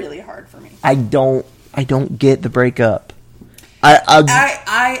 really hard for me. I don't get the breakup.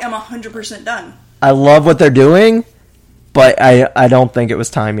 I am 100% done. I love what they're doing, but I don't think it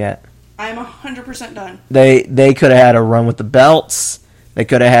was time yet. I am 100% done. They could have had a run with the belts. They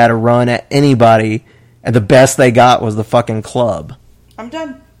could have had a run at anybody, and the best they got was the fucking club. I'm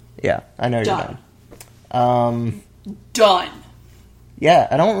done. Yeah, I know Done. you're done. Done. Yeah,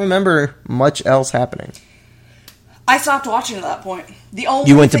 I don't remember much else happening. I stopped watching at that point.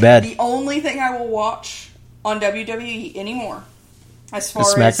 You went to bed. The only thing I will watch on WWE anymore, as far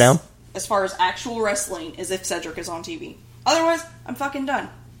SmackDown? as far as actual wrestling, is if Cedric is on TV. Otherwise, I'm fucking done.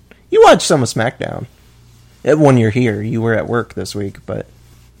 You watch some of SmackDown. When you're here, you were at work this week, but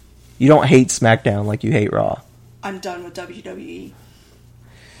you don't hate SmackDown like you hate Raw. I'm done with WWE.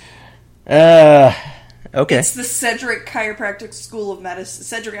 Okay. It's the Cedric Chiropractic School of Medicine,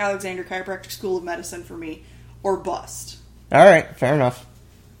 Cedric Alexander Chiropractic School of Medicine for me, or bust. All right, fair enough.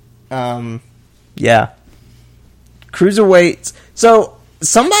 Yeah. Cruiserweights. So,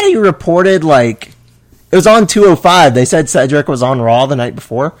 somebody reported, like, it was on 205. They said Cedric was on Raw the night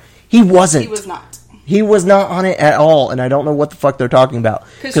before. He wasn't. He was not. He was not on it at all, and I don't know what the fuck they're talking about.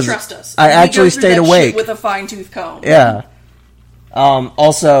 Because trust us. I actually stayed awake. With a fine-tooth comb. Yeah.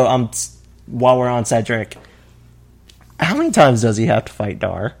 Also, while we're on Cedric, how many times does he have to fight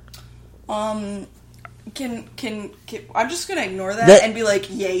Dar? Can I'm just gonna ignore that and be like,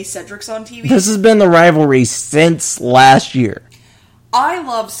 yay, Cedric's on TV. This has been the rivalry since last year. I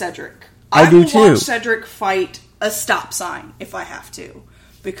love Cedric. I do will too. watch Cedric fight a stop sign if I have to.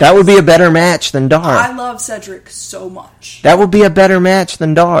 Because that would be a better match than Dar. I love Cedric so much. That would be a better match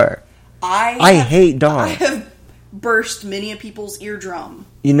than Dar. I hate Dar. I have burst many of people's eardrum.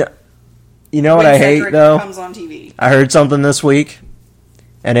 You know what when I Cedric hate, though? Comes on TV. I heard something this week,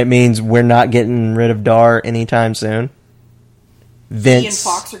 and it means we're not getting rid of Dar anytime soon. Vince. He and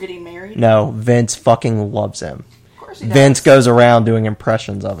Fox are getting married? No, Vince fucking loves him. Of course he does. Vince goes around doing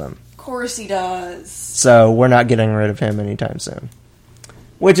impressions of him. Of course he does. So we're not getting rid of him anytime soon.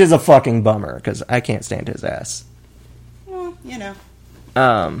 Which is a fucking bummer, because I can't stand his ass. Well, you know.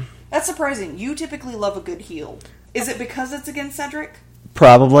 That's surprising. You typically love a good heel. Is it because it's against Cedric?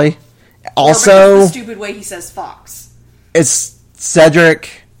 Probably. Also, or because the stupid way he says Fox. It's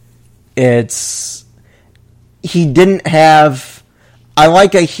Cedric. He didn't have... I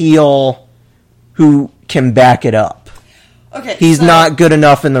like a heel who can back it up. Okay, He's not good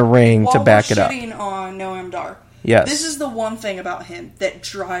enough in the ring to back it up. While we're shitting on Noam Dar, yes. This is the one thing about him that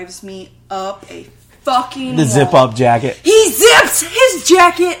drives me up a fucking The zip-up jacket. He zips his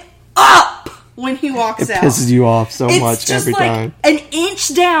jacket up when he walks out. It pisses you off so it's much just every like time. an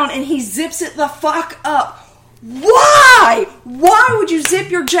inch down and he zips it the fuck up. Why? Why would you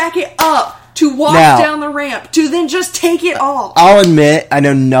zip your jacket up to walk down the ramp to then just take it off? I'll admit, I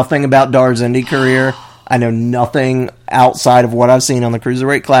know nothing about Dar's indie career. I know nothing outside of what I've seen on the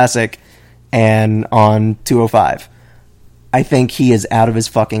Cruiserweight Classic and on 205. I think he is out of his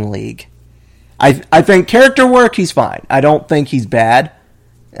fucking league. I think character work, he's fine. I don't think he's bad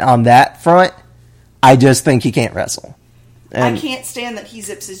on that front. I just think he can't wrestle. And I can't stand that he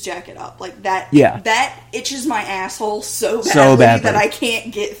zips his jacket up like that. Yeah. That itches my asshole so badly that I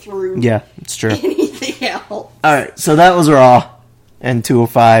can't get through. Yeah, it's true. Anything else. All right, so that was Raw and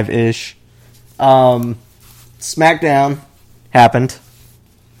 205-ish. SmackDown happened.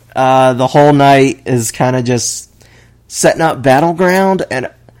 The whole night is kind of just setting up Battleground,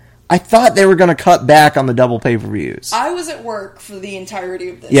 and I thought they were going to cut back on the double pay-per-views. I was at work for the entirety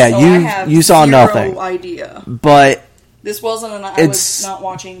of this. Yeah, so you I have you saw zero nothing. Idea. But this wasn't I was not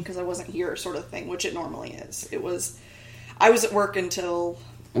watching because I wasn't here sort of thing, which it normally is. I was at work until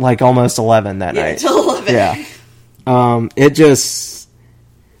like almost 11 that night. Until 11. Yeah.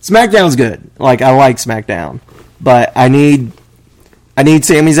 SmackDown's good. Like, I like SmackDown. But I need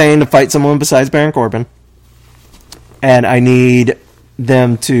Sami Zayn to fight someone besides Baron Corbin. And I need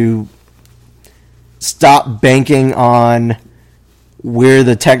them to stop banking on we're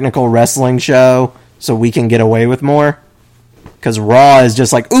the technical wrestling show so we can get away with more. Because Raw is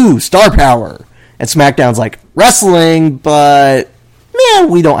just like, ooh, star power. And SmackDown's like, wrestling, but man,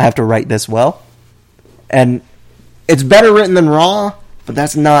 we don't have to write this well. And it's better written than Raw, but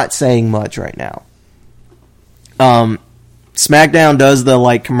that's not saying much right now. SmackDown does the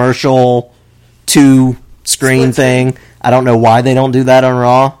like commercial 2-screen thing. I don't know why they don't do that on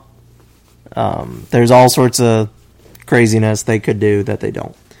Raw. There's all sorts of craziness they could do that they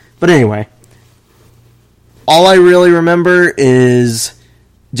don't. But anyway, all I really remember is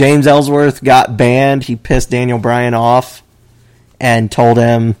James Ellsworth got banned. He pissed Daniel Bryan off and told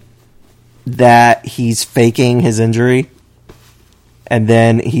him that he's faking his injury. And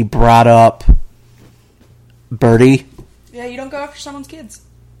then he brought up Birdie. Yeah, you don't go after someone's kids.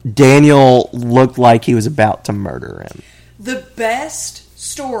 Daniel looked like he was about to murder him. The best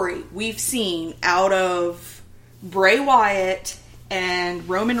story we've seen out of Bray Wyatt and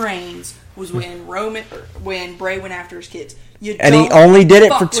Roman Reigns was when Bray went after his kids. And he only did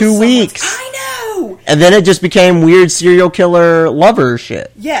it for 2 weeks. I know! And then it just became weird serial killer lover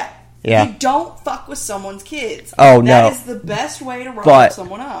shit. Yeah. You don't fuck with someone's kids. Oh, no. That is the best way to roll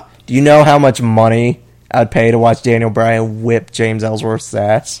someone up. Do you know how much money I'd pay to watch Daniel Bryan whip James Ellsworth's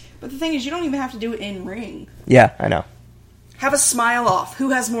ass? But the thing is, you don't even have to do it in ring. Yeah, I know. Have a smile off.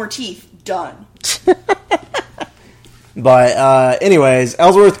 Who has more teeth? Done. But, anyways,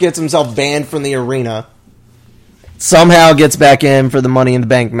 Ellsworth gets himself banned from the arena. Somehow gets back in for the Money in the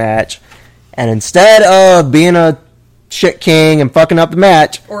Bank match. And instead of being a shit king and fucking up the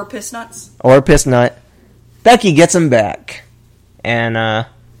match... Or piss nuts. Or a piss nut. Becky gets him back. And,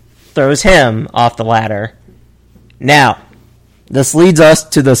 throws him off the ladder. Now, this leads us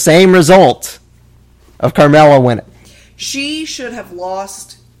to the same result of Carmella winning. She should have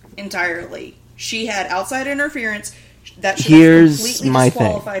lost entirely. She had outside interference that should Here's have completely my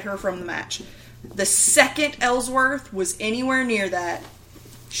disqualified her from the match. The second Ellsworth was anywhere near that,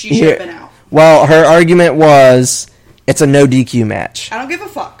 she should have been out. Well, her argument was, it's a no DQ match. I don't give a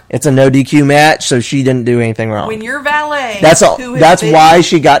fuck. It's a no DQ match, so she didn't do anything wrong. When you're valet, that's why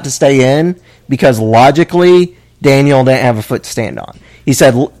she got to stay in, because logically, Daniel didn't have a foot to stand on. He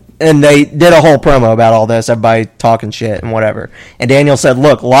said, and they did a whole promo about all this, everybody talking shit and whatever. And Daniel said,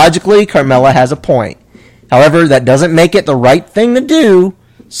 look, logically, Carmella has a point. However, that doesn't make it the right thing to do,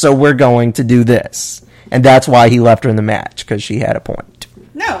 so we're going to do this. And that's why he left her in the match, because she had a point.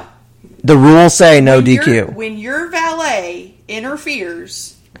 No. The rules say no DQ. When your valet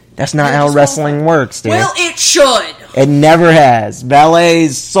interferes... That's not how wrestling works, dude. Well, it should. It never has.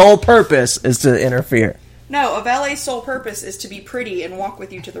 Valet's sole purpose is to interfere. No, a valet's sole purpose is to be pretty and walk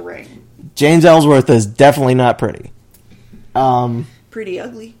with you to the ring. James Ellsworth is definitely not pretty. Pretty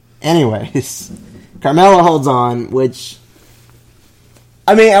ugly. Anyways, Carmella holds on, which...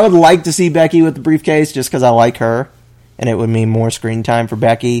 I mean, I would like to see Becky with the briefcase just because I like her, and it would mean more screen time for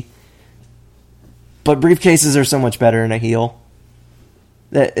Becky. But briefcases are so much better in a heel.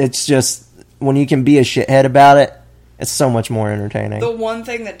 That it's just, when you can be a shithead about it, it's so much more entertaining. The one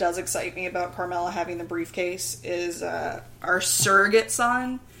thing that does excite me about Carmella having the briefcase is our surrogate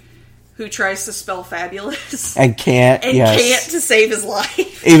son, who tries to spell fabulous. And can't to save his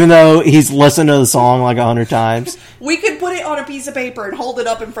life. Even though he's listened to the song like 100 times. We could put it on a piece of paper and hold it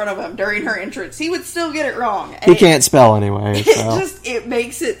up in front of him during her entrance. He would still get it wrong. And he can't spell anyway. So. It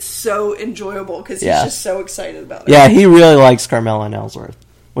makes it so enjoyable because he's just so excited about it. Yeah, he really likes Carmella and Ellsworth.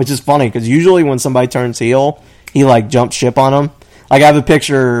 Which is funny, because usually when somebody turns heel, he like jumps ship on them. Like I have a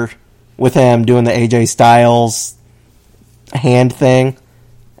picture with him doing the AJ Styles hand thing,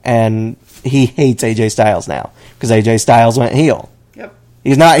 and he hates AJ Styles now, because AJ Styles went heel. Yep.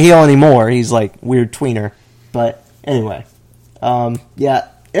 He's not heel anymore, he's like weird tweener. But anyway, yeah,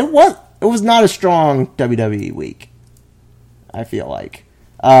 it was not a strong WWE week, I feel like.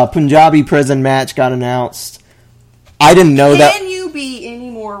 Punjabi prison match got announced. I didn't know that. Can you be any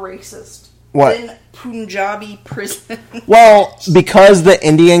more racist than Punjabi prison? Well, because the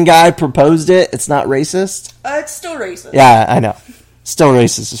Indian guy proposed it, it's not racist. It's still racist. Yeah, I know. Still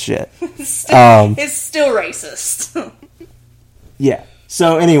racist as shit. It's still racist. Yeah.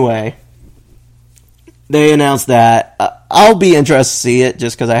 So anyway, they announced that. I'll be interested to see it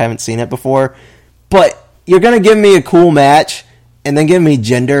just because I haven't seen it before. But you're going to give me a cool match and then give me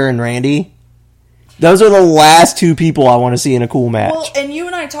Jinder and Randy? Those are the last two people I want to see in a cool match. Well, and you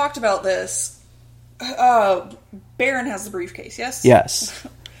and I talked about this. Baron has the briefcase, yes? Yes.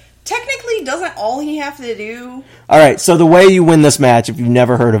 Technically, doesn't all he have to do... Alright, so the way you win this match, if you've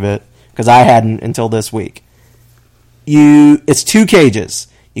never heard of it, because I hadn't until this week, it's 2 cages.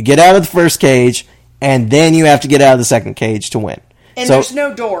 You get out of the first cage, and then you have to get out of the second cage to win. And there's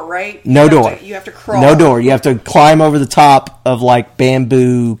no door, right? No door. You have to crawl. No door. You have to climb over the top of, like,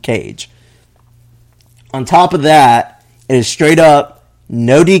 bamboo cage. On top of that, it is straight up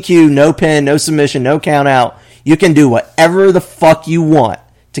No DQ, no pin, no submission, no count out. You can do whatever the fuck you want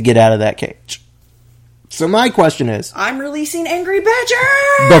to get out of that cage. So my question is... I'm releasing Angry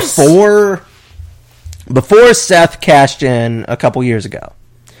Badgers! Before Seth cashed in a couple years ago,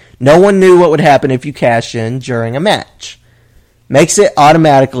 no one knew what would happen if you cash in during a match. Makes it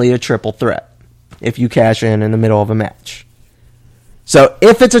automatically a triple threat if you cash in the middle of a match. So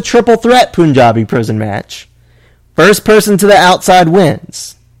if it's a triple threat Punjabi prison match, first person to the outside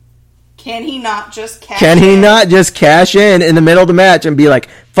wins. Can he not just cash in the middle of the match and be like,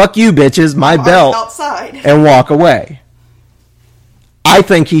 fuck you bitches, my belt, outside, and walk away? I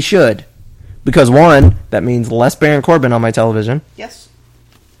think he should. Because one, that means less Baron Corbin on my television. Yes.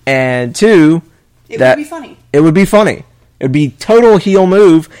 And two, it would be funny. It would be funny. It would be total heel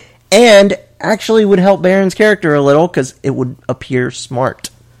move, and actually would help Baron's character a little because it would appear smart.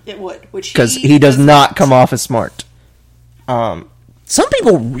 It would, which because he does not come off as smart. Some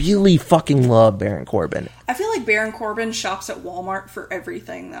people really fucking love Baron Corbin. I feel like Baron Corbin shops at Walmart for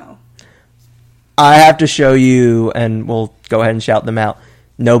everything, though. I have to show you, and we'll go ahead and shout them out.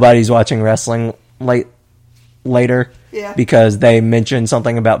 Nobody's watching wrestling later. Yeah. Because they mentioned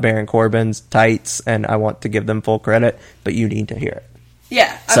something about Baron Corbin's tights, and I want to give them full credit, but you need to hear it.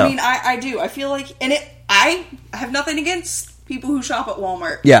 Yeah, I mean, I do. I feel like, I have nothing against people who shop at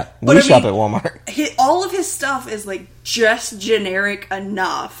Walmart. Yeah, we shop at Walmart. All of his stuff is, like, just generic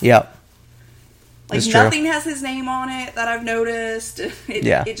enough. Yep. Like, nothing has his name on it that I've noticed.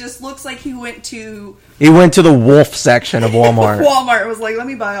 It just looks like he went to the wolf section of Walmart. Walmart was like, let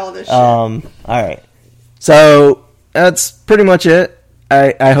me buy all this shit. All right. So, that's pretty much it.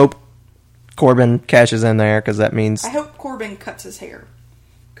 I hope Corbin cashes in there, because that means... I hope Corbin cuts his hair.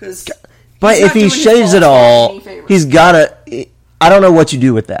 But if he shaves it all, he's gotta... I don't know what you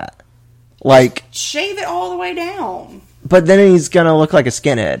do with that. Like... Shave it all the way down. But then he's gonna look like a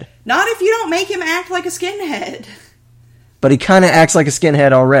skinhead. Not if you don't make him act like a skinhead. But he kind of acts like a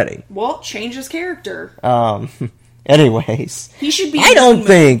skinhead already. Well, change his character. Anyways. He should be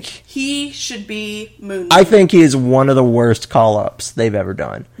He should be Moon. I think he is one of the worst call-ups they've ever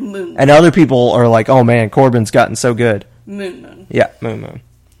done. Moon. And other people are like, oh man, Corbin's gotten so good. Moon. Yeah, Moon.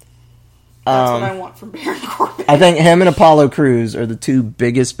 That's what I want from Baron Corbin. I think him and Apollo Crews are the two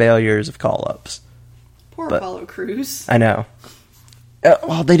biggest failures of call-ups. Poor Apollo Crews. I know.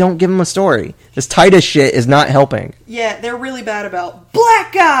 Well, they don't give him a story. This Titus shit is not helping. Yeah, they're really bad about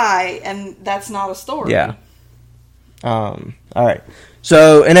black guy, and that's not a story. Yeah. Alright.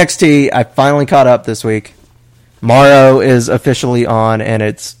 So, NXT, I finally caught up this week. Morrow is officially on, and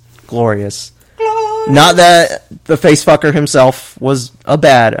it's glorious. Not that the facefucker himself was a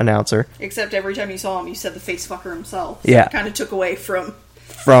bad announcer. Except every time you saw him, you said the facefucker himself. So it kind of took away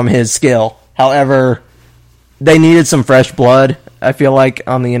from his skill. However, they needed some fresh blood, I feel like,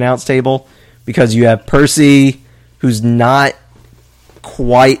 on the announce table. Because you have Percy, who's not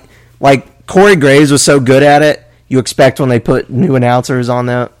quite... Like, Corey Graves was so good at it, you expect when they put new announcers on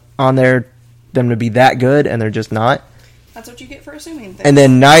there, them to be that good, and they're just not. That's what you get for assuming things. And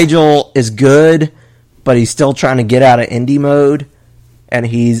then Nigel is good, but he's still trying to get out of indie mode, and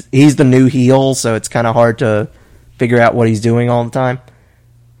he's the new heel, so it's kind of hard to figure out what he's doing all the time.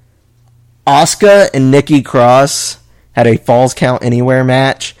 Asuka and Nikki Cross had a Falls Count Anywhere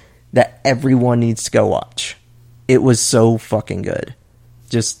match that everyone needs to go watch. It was so fucking good.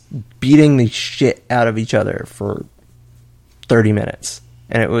 Just beating the shit out of each other for 30 minutes.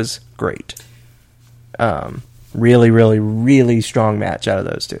 And it was great. Really, really, really strong match out of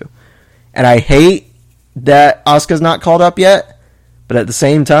those two. And I hate that Asuka's not called up yet, but at the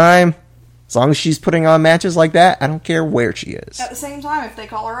same time, as long as she's putting on matches like that, I don't care where she is. At the same time, if they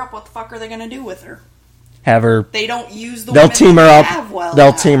call her up, what the fuck are they going to do with her? Have her... They don't use the they'll women team her they up. have well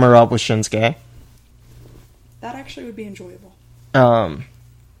They'll now. team her up with Shinsuke. That actually would be enjoyable.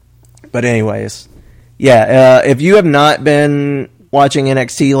 But anyways, yeah, if you have not been watching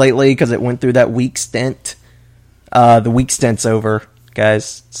NXT lately because it went through that week stint, the week stint's over,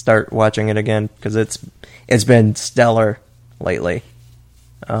 guys. Start watching it again because it's been stellar lately.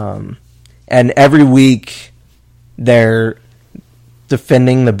 And every week they're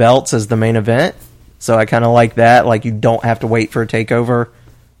defending the belts as the main event, so I kind of like that. Like, you don't have to wait for a takeover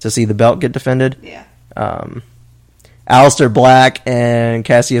to see the belt get defended. Yeah. Aleister Black and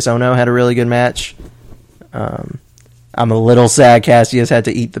Cassius Ohno had a really good match. I'm a little sad Cassius had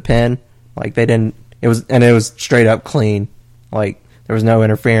to eat the pin. Like, they didn't... It was straight up clean. Like, there was no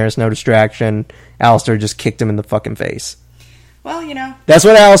interference, no distraction. Aleister just kicked him in the fucking face. Well, you know. That's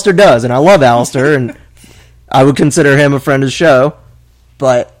what Aleister does, and I love Aleister, and I would consider him a friend of the show,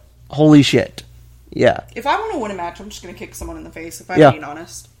 but holy shit. Yeah. If I want to win a match, I'm just going to kick someone in the face, if I'm being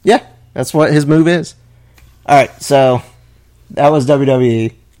honest. Yeah, that's what his move is. Alright, so that was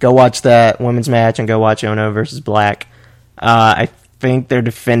WWE. Go watch that women's match and go watch Ono versus Black. I think they're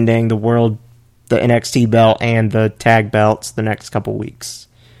defending the NXT belt and the tag belts the next couple weeks.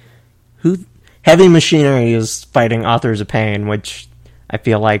 Heavy Machinery is fighting Authors of Pain, which I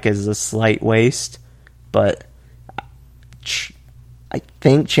feel like is a slight waste, but I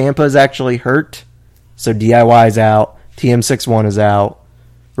think Ciampa's actually hurt, so DIY's out, TM61 is out,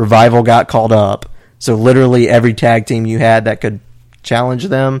 Revival got called up, so literally every tag team you had that could challenge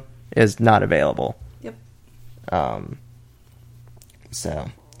them is not available. Yep.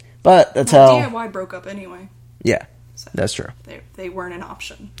 But that's how... DIY broke up anyway. Yeah, So that's true. They weren't an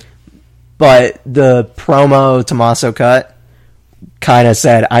option. But the promo Tommaso cut kind of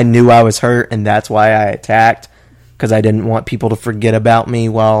said, I knew I was hurt, and that's why I attacked, because I didn't want people to forget about me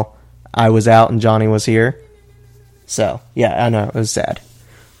while I was out and Johnny was here. So, yeah, I know, it was sad.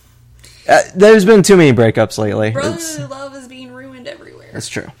 There's been too many breakups lately. Brotherly love is being ruined everywhere. That's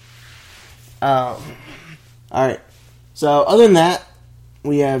true. Alright. So, other than that,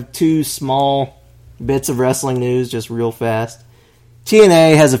 we have two small bits of wrestling news, just real fast.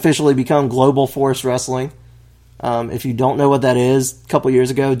 TNA has officially become Global Force Wrestling. If you don't know what that is, a couple years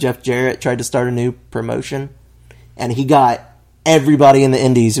ago, Jeff Jarrett tried to start a new promotion, and he got everybody in the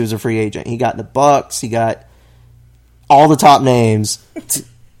Indies who was a free agent. He got the Bucks, he got all the top names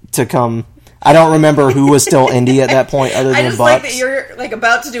to come. I don't remember who was still indie at that point other than I just Bucks. like that you're like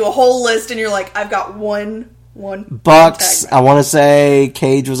about to do a whole list and you're like, I've got one Bucks, I want to say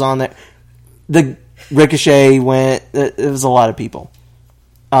Cage was on there. The Ricochet went. It was a lot of people.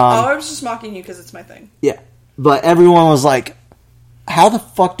 I was just mocking you because it's my thing. Yeah. But everyone was like, how the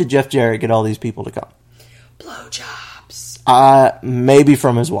fuck did Jeff Jarrett get all these people to come? Blowjobs. Maybe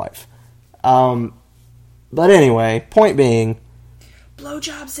from his wife. But anyway, point being,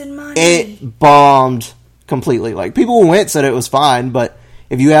 Blowjobs and money. it bombed completely. Like, people who went said it was fine, but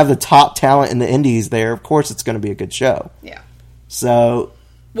if you have the top talent in the indies there, of course it's going to be a good show. Yeah. So...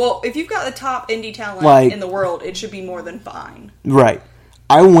 Well, if you've got the top indie talent in the world, it should be more than fine. Right.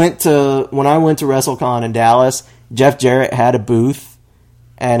 When I went to WrestleCon in Dallas, Jeff Jarrett had a booth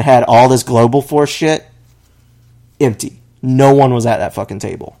and had all this Global Force shit empty. No one was at that fucking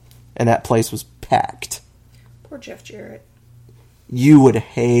table. And that place was packed. Poor Jeff Jarrett. You would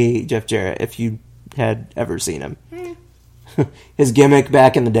hate Jeff Jarrett if you had ever seen him. His gimmick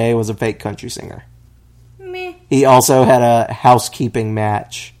back in the day was a fake country singer. Meh. He also had a housekeeping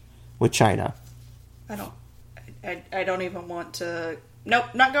match with China. I don't even want to...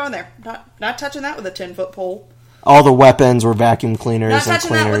 Nope, not going there. Not touching that with a 10-foot pole. All the weapons were vacuum cleaners Not and touching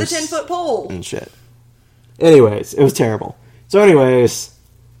cleaners. that with a 10-foot pole. And shit. Anyways, it was terrible. So anyways,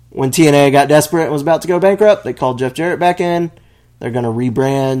 when TNA got desperate and was about to go bankrupt, they called Jeff Jarrett back in. They're going to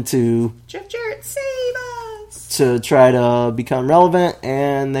rebrand to... Jeff Jarrett, save us! To try to become relevant,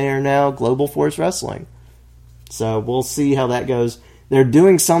 and they are now Global Force Wrestling. So we'll see how that goes. They're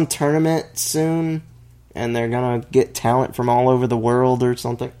doing some tournament soon, and they're going to get talent from all over the world or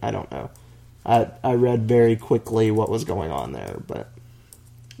something. I don't know. I read very quickly what was going on there, but...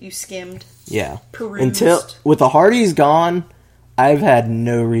 You skimmed. Yeah. Perused. With the Hardys gone, I've had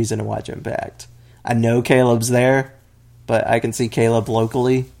no reason to watch Impact. I know Caleb's there, but I can see Caleb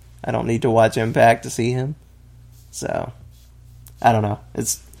locally. I don't need to watch Impact to see him. So, I don't know.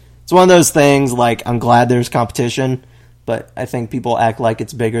 It's one of those things, like, I'm glad there's competition, but I think people act like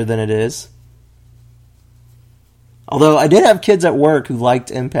it's bigger than it is. Although, I did have kids at work who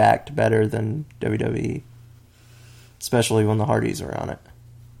liked Impact better than WWE. Especially when the Hardys were on it.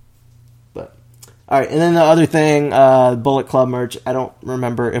 But, alright, and then the other thing, Bullet Club merch. I don't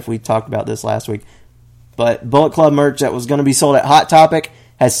remember if we talked about this last week. But Bullet Club merch that was going to be sold at Hot Topic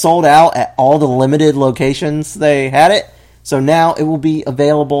has sold out at all the limited locations they had it. So now it will be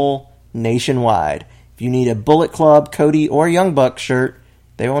available nationwide. If you need a Bullet Club, Cody, or Young Buck shirt,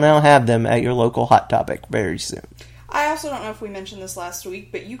 they will now have them at your local Hot Topic very soon. I also don't know if we mentioned this last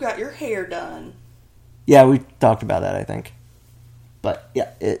week, but you got your hair done. Yeah, we talked about that, I think. But,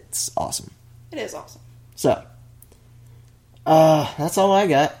 yeah, it's awesome. It is awesome. So, that's all I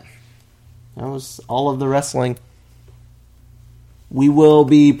got. That was all of the wrestling. We will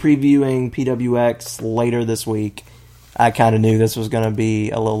be previewing PWX later this week. I kind of knew this was going to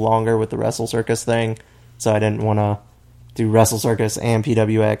be a little longer with the Wrestlecircus thing, so I didn't want to do Wrestlecircus and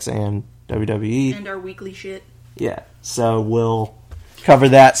PWX and WWE. And our weekly shit. Yeah, so we'll cover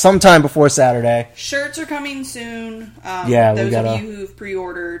that sometime before Saturday. Shirts are coming soon. Yeah, those of you who've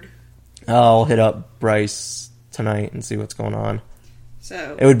pre-ordered. I'll hit up Bryce tonight and see what's going on.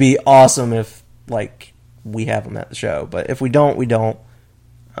 So it would be awesome if like we have them at the show. But if we don't, we don't.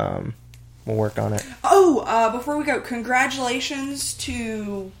 We'll work on it. Oh, before we go, congratulations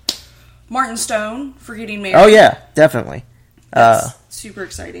to Martin Stone for getting married. Oh, yeah, definitely. That's super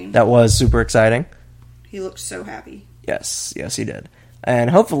exciting. That was super exciting. He looked so happy. Yes, he did.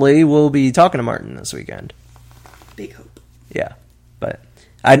 And hopefully we'll be talking to Martin this weekend. Big hope. Yeah, but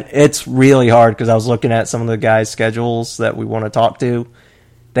it's really hard because I was looking at some of the guys' schedules that we want to talk to.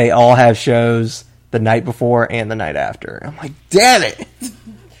 They all have shows the night before and the night after. I'm like, damn it!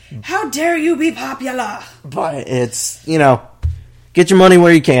 How dare you be popular? But it's, get your money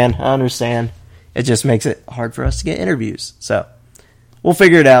where you can. I understand. It just makes it hard for us to get interviews. So, we'll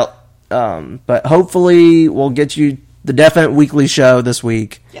figure it out. But hopefully we'll get you the definite weekly show this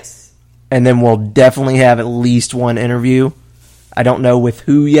week. Yes. And then we'll definitely have at least one interview. I don't know with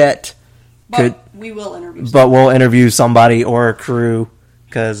who yet. But we will interview somebody. But we'll interview somebody or a crew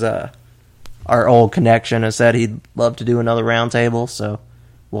because our old connection has said he'd love to do another roundtable, so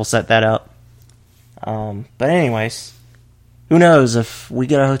we'll set that up. But anyways, who knows? If we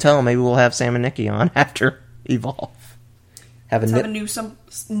get a hotel, maybe we'll have Sam and Nikki on after Evolve. Let's have a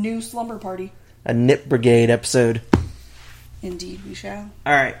new slumber party. A Nip Brigade episode. Indeed, we shall.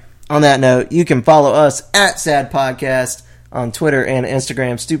 All right. On that note, you can follow us at Sad Podcast on Twitter and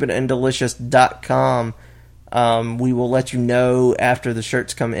Instagram, stupidanddelicious.com. We will let you know after the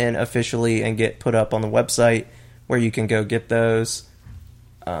shirts come in officially and get put up on the website where you can go get those.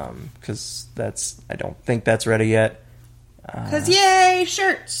 Because I don't think that's ready yet. Because yay,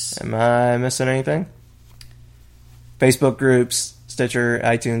 shirts! Am I missing anything? Facebook groups, Stitcher,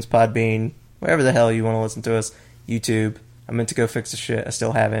 iTunes, Podbean, wherever the hell you want to listen to us. YouTube. I meant to go fix the shit. I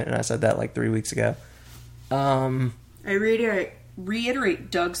still haven't, and I said that like 3 weeks ago. I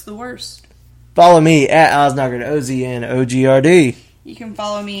reiterate, Doug's the worst. Follow me at Oznogard, OZNOGRD. You can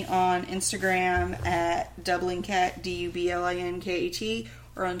follow me on Instagram at Dublincat, DUBLINKAT,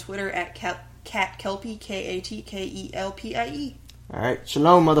 or on Twitter at CatKelpie, KATKELPIE. Alright,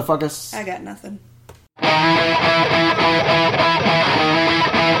 shalom, motherfuckers. I got nothing.